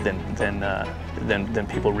depth than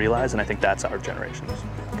people realize, and I think that's our generation's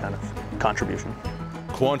kind of contribution.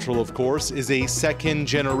 Quantrill, of course, is a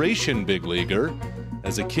second-generation big leaguer.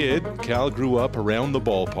 As a kid, Cal grew up around the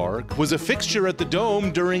ballpark, was a fixture at the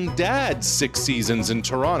Dome during Dad's 6 seasons in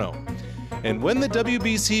Toronto. And when the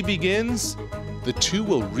WBC begins, the two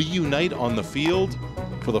will reunite on the field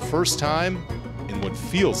for the first time in what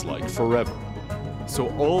feels like forever. So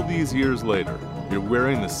all these years later, you're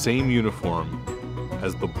wearing the same uniform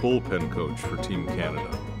as the bullpen coach for Team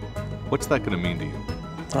Canada. What's that going to mean to you?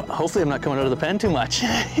 Hopefully I'm not coming out of the pen too much.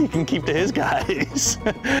 He can keep to his guys.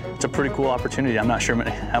 It's a pretty cool opportunity. I'm not sure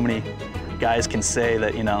how many guys can say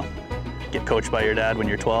that, get coached by your dad when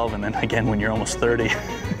you're 12 and then again when you're almost 30.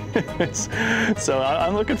 So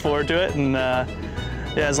I'm looking forward to it, and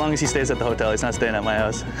as long as he stays at the hotel, he's not staying at my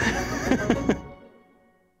house.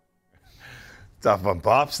 Tough on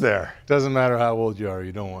Pops there. Doesn't matter how old you are,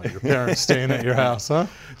 you don't want your parents staying at your house, huh?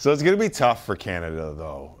 So it's going to be tough for Canada,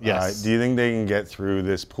 though. Yes. Do you think they can get through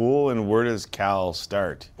this pool, and where does Cal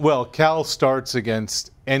start? Well, Cal starts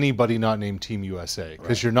against anybody not named Team USA,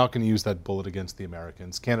 because you're not going to use that bullet against the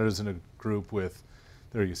Americans. Canada's in a group with,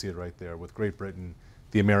 there you see it right there, with Great Britain,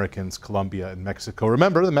 the Americans, Colombia, and Mexico.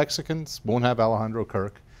 Remember, the Mexicans won't have Alejandro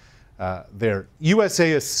Kirk there.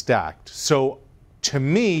 USA is stacked, so To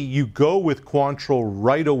me, you go with Quantrill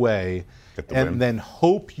right away and then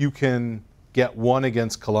hope you can get one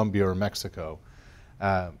against Colombia or Mexico.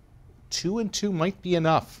 2-2 might be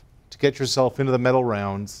enough to get yourself into the medal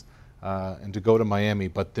rounds and to go to Miami,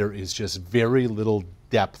 but there is just very little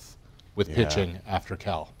depth with pitching after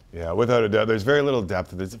Cal. Yeah, without a doubt. There's very little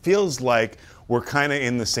depth. It feels like we're kind of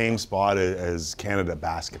in the same spot as Canada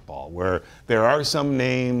basketball, where there are some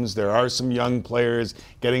names, there are some young players,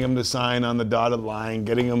 getting them to sign on the dotted line,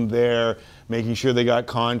 getting them there, making sure they got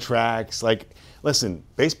contracts. Like, listen,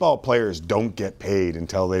 baseball players don't get paid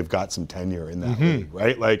until they've got some tenure in that league,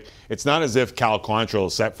 right? Like, it's not as if Cal Quantrill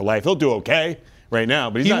is set for life. He'll do okay right now,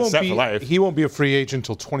 but he's not set for life. He won't be a free agent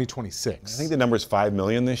until 2026. I think the number is $5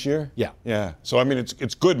 million this year. Yeah. Yeah. So, I mean,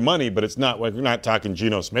 it's good money, but it's not like we're not talking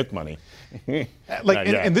Geno Smith money.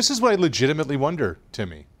 And this is what I legitimately wonder,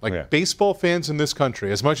 Timmy. Baseball fans in this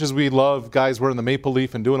country, as much as we love guys wearing the maple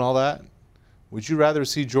leaf and doing all that, would you rather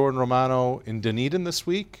see Jordan Romano in Dunedin this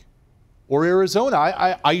week or Arizona?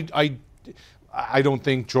 I don't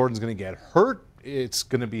think Jordan's going to get hurt. It's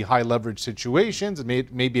going to be high leverage situations. It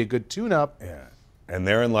may be a good tune-up. Yeah. And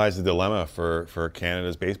therein lies the dilemma for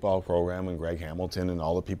Canada's baseball program and Greg Hamilton and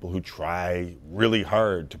all the people who try really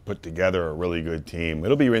hard to put together a really good team.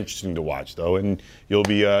 It'll be interesting to watch, though, and you'll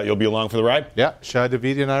be along for the ride. Yeah, Shai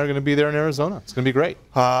Davidi and I are going to be there in Arizona. It's going to be great.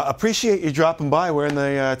 Appreciate you dropping by wearing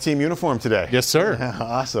the team uniform today. Yes, sir.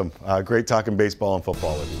 Awesome. Great talking baseball and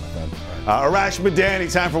football with you, my friend. Arash Madani,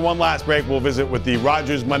 time for one last break. We'll visit with the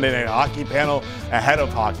Rogers Monday Night Hockey panel ahead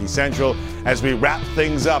of Hockey Central as we wrap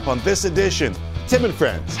things up on this edition. Tim and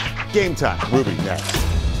Friends, Game Time, Ruby next.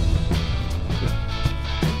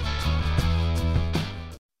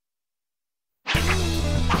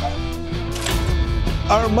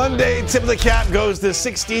 Our Monday tip of the cap goes to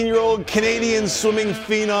 16-year-old Canadian swimming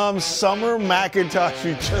phenom Summer McIntosh,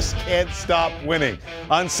 who just can't stop winning.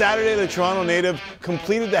 On Saturday, the Toronto native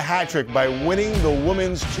completed the hat trick by winning the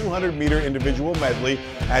women's 200-meter individual medley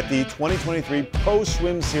at the 2023 Pro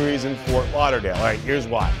Swim Series in Fort Lauderdale. All right, here's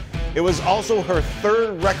why. It was also her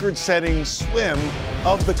third record-setting swim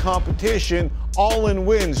of the competition, all in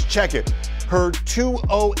wins. Check it. Her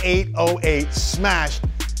 2:08.08 smashed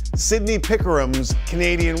Sydney Pickeram's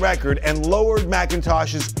Canadian record and lowered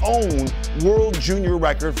McIntosh's own World Junior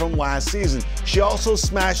record from last season. She also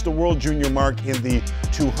smashed the World Junior mark in the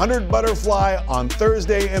 200 butterfly on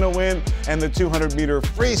Thursday in a win and the 200-meter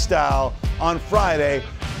freestyle on Friday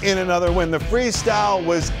in another win. The freestyle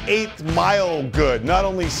was 8th mile good, not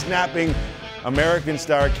only snapping American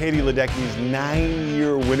star Katie Ledecky's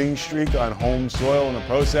 9-year winning streak on home soil in the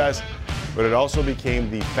process, but it also became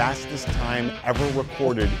the fastest time ever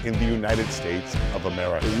recorded in the United States of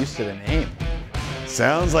America. They're used to the name.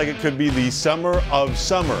 Sounds like it could be the summer of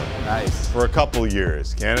summer. Nice. For a couple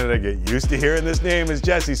years. Canada, get used to hearing this name, as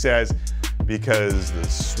Jesse says, because the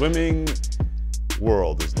swimming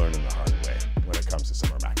world is learning the hard way when it comes to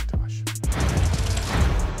Summer McIntosh.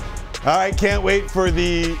 All right, can't wait for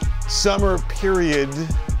the summer period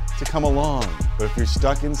to come along. But if you're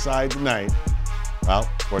stuck inside tonight, well,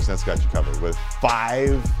 Sportsnet's got you covered with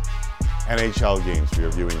 5 NHL games for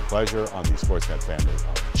your viewing pleasure on the Sportsnet family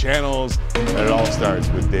of channels. And it all starts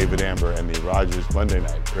with David Amber and the Rogers Monday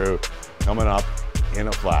Night Crew coming up in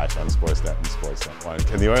a flash on Sportsnet and Sportsnet 1.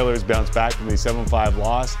 Can the Oilers bounce back from the 7-5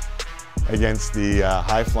 loss against the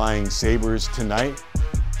high-flying Sabres tonight?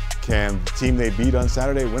 Can the team they beat on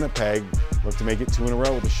Saturday, Winnipeg, look to make it 2 in a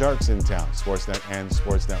row with the Sharks in town? Sportsnet and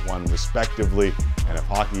Sportsnet 1 respectively. And if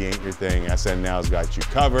hockey ain't your thing, SN Now's got you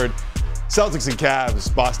covered. Celtics and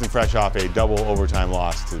Cavs, Boston fresh off a double overtime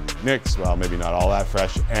loss to the Knicks. Well, maybe not all that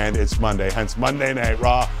fresh. And it's Monday, hence Monday Night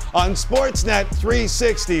Raw on Sportsnet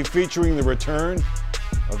 360, featuring the return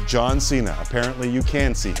of John Cena. Apparently you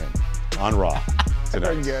can see him on Raw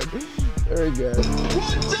tonight. Very good. Very good.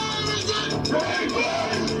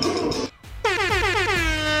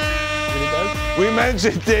 We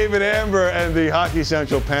mentioned David Amber and the Hockey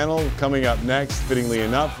Central panel coming up next. Fittingly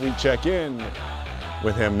enough, we check in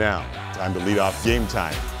with him now. Time to lead off Game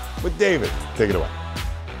Time with David. Take it away.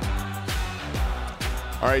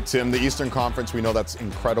 All right, Tim, the Eastern Conference, we know that's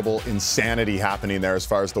incredible insanity happening there as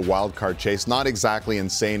far as the wild card chase. Not exactly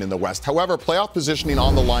insane in the West. However, playoff positioning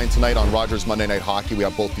on the line tonight on Rogers Monday Night Hockey. We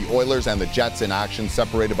have both the Oilers and the Jets in action,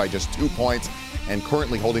 separated by just 2 points and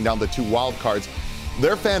currently holding down the 2 wild cards.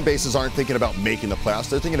 Their fan bases aren't thinking about making the playoffs.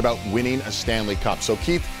 They're thinking about winning a Stanley Cup. So,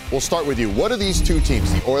 Keith, we'll start with you. What do these 2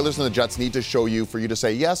 teams, the Oilers and the Jets, need to show you for you to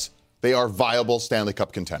say, yes, they are viable Stanley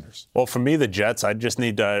Cup contenders? Well, for me, the Jets, I just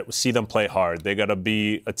need to see them play hard. They got to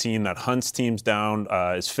be a team that hunts teams down,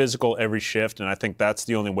 is physical every shift, and I think that's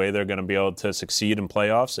the only way they're going to be able to succeed in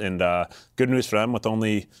playoffs. And good news for them, with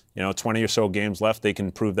only 20 or so games left, they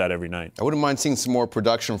can prove that every night. I wouldn't mind seeing some more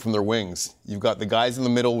production from their wings. You've got the guys in the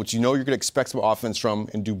middle, which you're going to expect some offense from,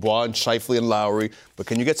 in Dubois and Scheifele and Lowry. But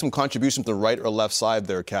can you get some contribution from the right or left side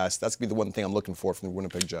there, Cass? That's going to be the one thing I'm looking for from the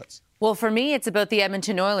Winnipeg Jets. Well, for me, it's about the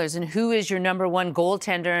Edmonton Oilers and who is your number one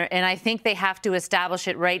goaltender. And I think they have to establish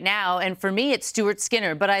it right now. And for me, it's Stuart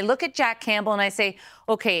Skinner. But I look at Jack Campbell and I say,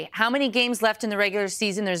 okay, how many games left in the regular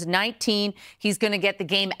season? There's 19. He's going to get the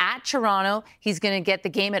game at Toronto. He's going to get the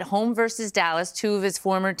game at home versus Dallas, 2 of his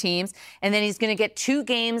former teams. And then he's going to get 2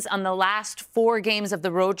 games on the last 4 games of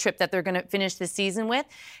the road trip that they're going to finish the season with.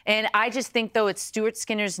 And I just think, though, it's Stuart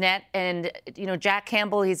Skinner's net. And, Jack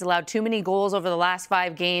Campbell, he's allowed too many goals over the last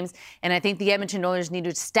 5 games. And I think the Edmonton Oilers need to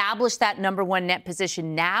establish that number 1 net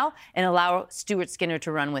position now and allow Stuart Skinner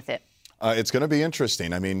to run with it. It's going to be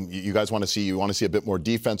interesting. I mean, you guys want to see a bit more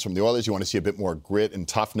defense from the Oilers. You want to see a bit more grit and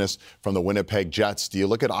toughness from the Winnipeg Jets. Do you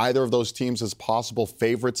look at either of those teams as possible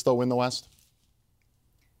favorites, though, in the West?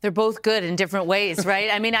 They're both good in different ways, right?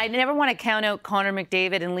 I mean, I never want to count out Connor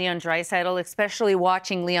McDavid and Leon Draisaitl, especially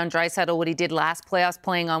watching Leon Draisaitl, what he did last playoffs,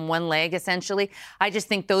 playing on one leg, essentially. I just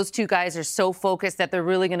think those 2 guys are so focused that they're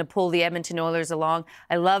really going to pull the Edmonton Oilers along.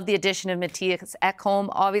 I love the addition of Matthias Ekholm.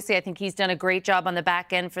 Obviously, I think he's done a great job on the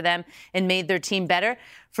back end for them and made their team better.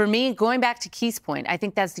 For me, going back to Keith's point, I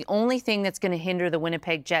think that's the only thing that's going to hinder the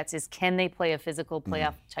Winnipeg Jets is can they play a physical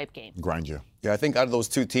playoff-type game? Grind you. Yeah, I think out of those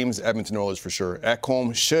 2 teams, Edmonton Oilers for sure.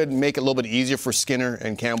 Ekholm should make it a little bit easier for Skinner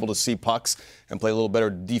and Campbell to see pucks and play a little better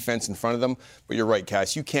defense in front of them. But you're right,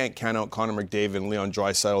 Cass. You can't count out Connor McDavid and Leon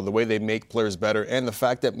Draisaitl, the way they make players better, and the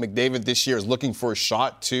fact that McDavid this year is looking for a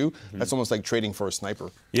shot, too. That's almost like trading for a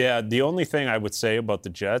sniper. Yeah, the only thing I would say about the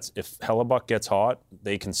Jets, if Hellebuck gets hot,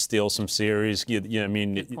 they can steal some series.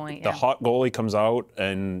 The hot goalie comes out,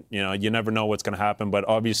 and you never know what's going to happen. But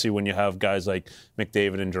obviously, when you have guys like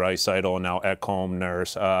McDavid and Draisaitl, and now Ekholm,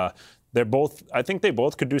 Nurse, I think they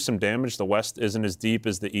both could do some damage. The West isn't as deep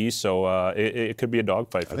as the East, so it could be a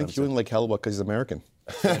dogfight for them. I think you wouldn't like Hellebuck because he's American.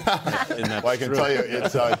 Well, I can tell you,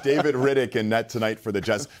 it's David Rittich in net tonight for the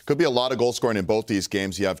Jets. Could be a lot of goal scoring in both these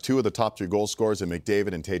games. You have 2 of the top 3 goal scorers in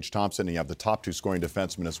McDavid and Tage Thompson, and you have the top 2 scoring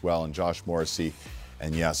defensemen as well, and Josh Morrissey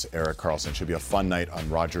and, yes, Erik Karlsson. Should be a fun night on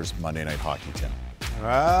Rogers Monday Night Hockey, Tim.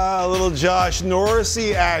 A little Josh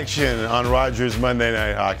Norrisy action on Rogers Monday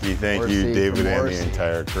Night Hockey. Thank you, David, and the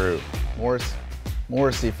entire crew.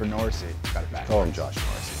 Morrissey for Norrisy. Got it back. Call him Josh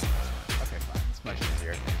Morrissey. Okay, fine. It's much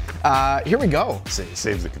easier. Here we go.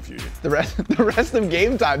 Saves the confusion. The rest of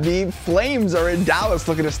game time. The Flames are in Dallas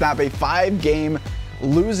looking to snap a 5-game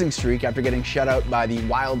losing streak after getting shut out by the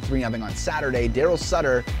Wild 3-0 on Saturday. Daryl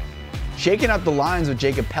Sutter shaking up the lines with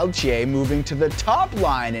Jacob Pelletier moving to the top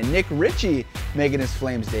line, and Nick Ritchie making his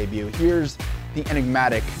Flames debut. Here's the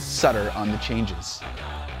enigmatic Sutter on the changes.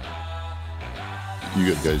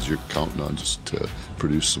 You got guys you're counting on just to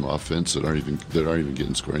produce some offense that aren't even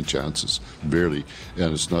getting scoring chances, barely.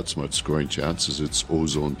 And it's not so much scoring chances; it's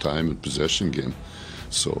ozone time and possession game.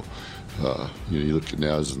 So, you look at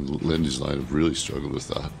Naz and Lindy's line have really struggled with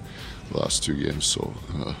that the last 2 games. So,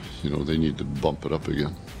 they need to bump it up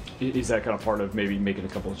again. Is that kind of part of maybe making a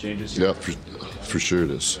couple of changes here? Yeah, for sure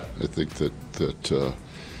it is. I think that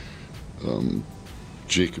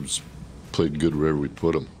Jacob's played good wherever we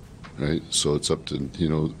put him, right? So it's up to,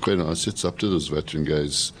 quite honestly, it's up to those veteran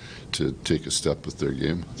guys to take a step with their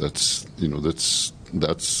game. That's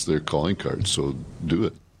their calling card, so do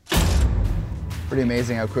it. Pretty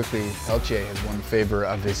amazing how quickly Pelletier has won the favor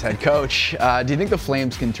of his head coach. Do you think the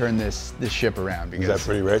Flames can turn this ship around? Is that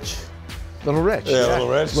pretty rich? Little rich. Yeah, Little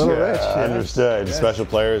rich. Little rich. Yeah. Understood. Yeah. Special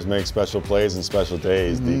players make special plays in special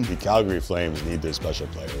days. The Calgary Flames need their special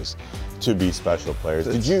players to be special players.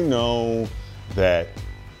 Did you know that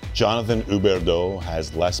Jonathan Huberdeau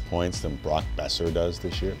has less points than Brock Besser does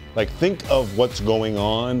this year? Think of what's going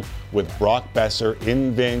on with Brock Besser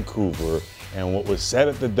in Vancouver and what was said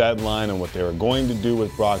at the deadline and what they were going to do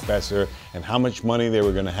with Brock Besser and how much money they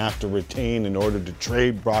were going to have to retain in order to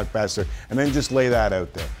trade Brock Besser, and then just lay that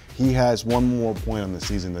out there. He has 1 more point on the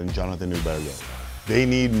season than Jonathan Huberdeau. They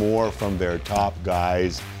need more from their top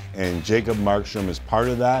guys, and Jacob Markstrom is part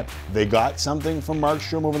of that. They got something from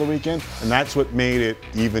Markstrom over the weekend, and that's what made it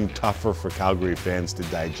even tougher for Calgary fans to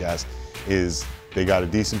digest, is they got a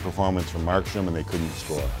decent performance from Markstrom and they couldn't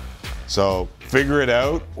score. So figure it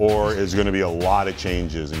out, or is going to be a lot of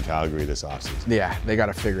changes in Calgary this offseason. Yeah, they got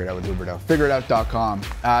to figure it out with Huberdeau. Figureitout.com.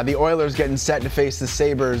 The Oilers getting set to face the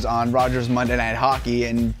Sabres on Rogers Monday Night Hockey.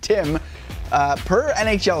 And Tim, per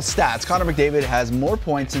NHL stats, Connor McDavid has more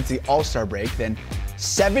points since the All-Star break than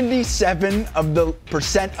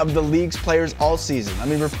 77% of the league's players all season. Let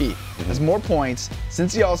me repeat. Has more points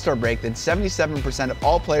since the All-Star break than 77% of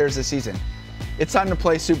all players this season. It's time to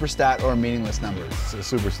play Superstat or meaningless numbers. It's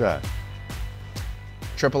a Superstat.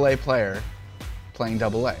 AAA player playing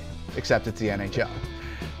AA, except it's the NHL.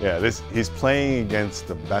 Yeah, he's playing against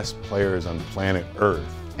the best players on planet Earth.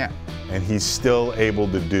 Yeah. And he's still able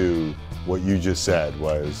to do what you just said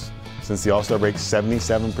was, since the All-Star break,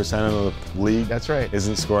 77% of the league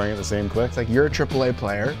isn't scoring at the same clip. It's like you're a AAA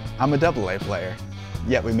player, I'm a AA player,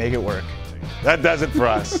 yet we make it work. That does it for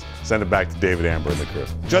us. Send it back to David Amber and the crew.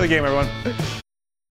 Enjoy the game, everyone.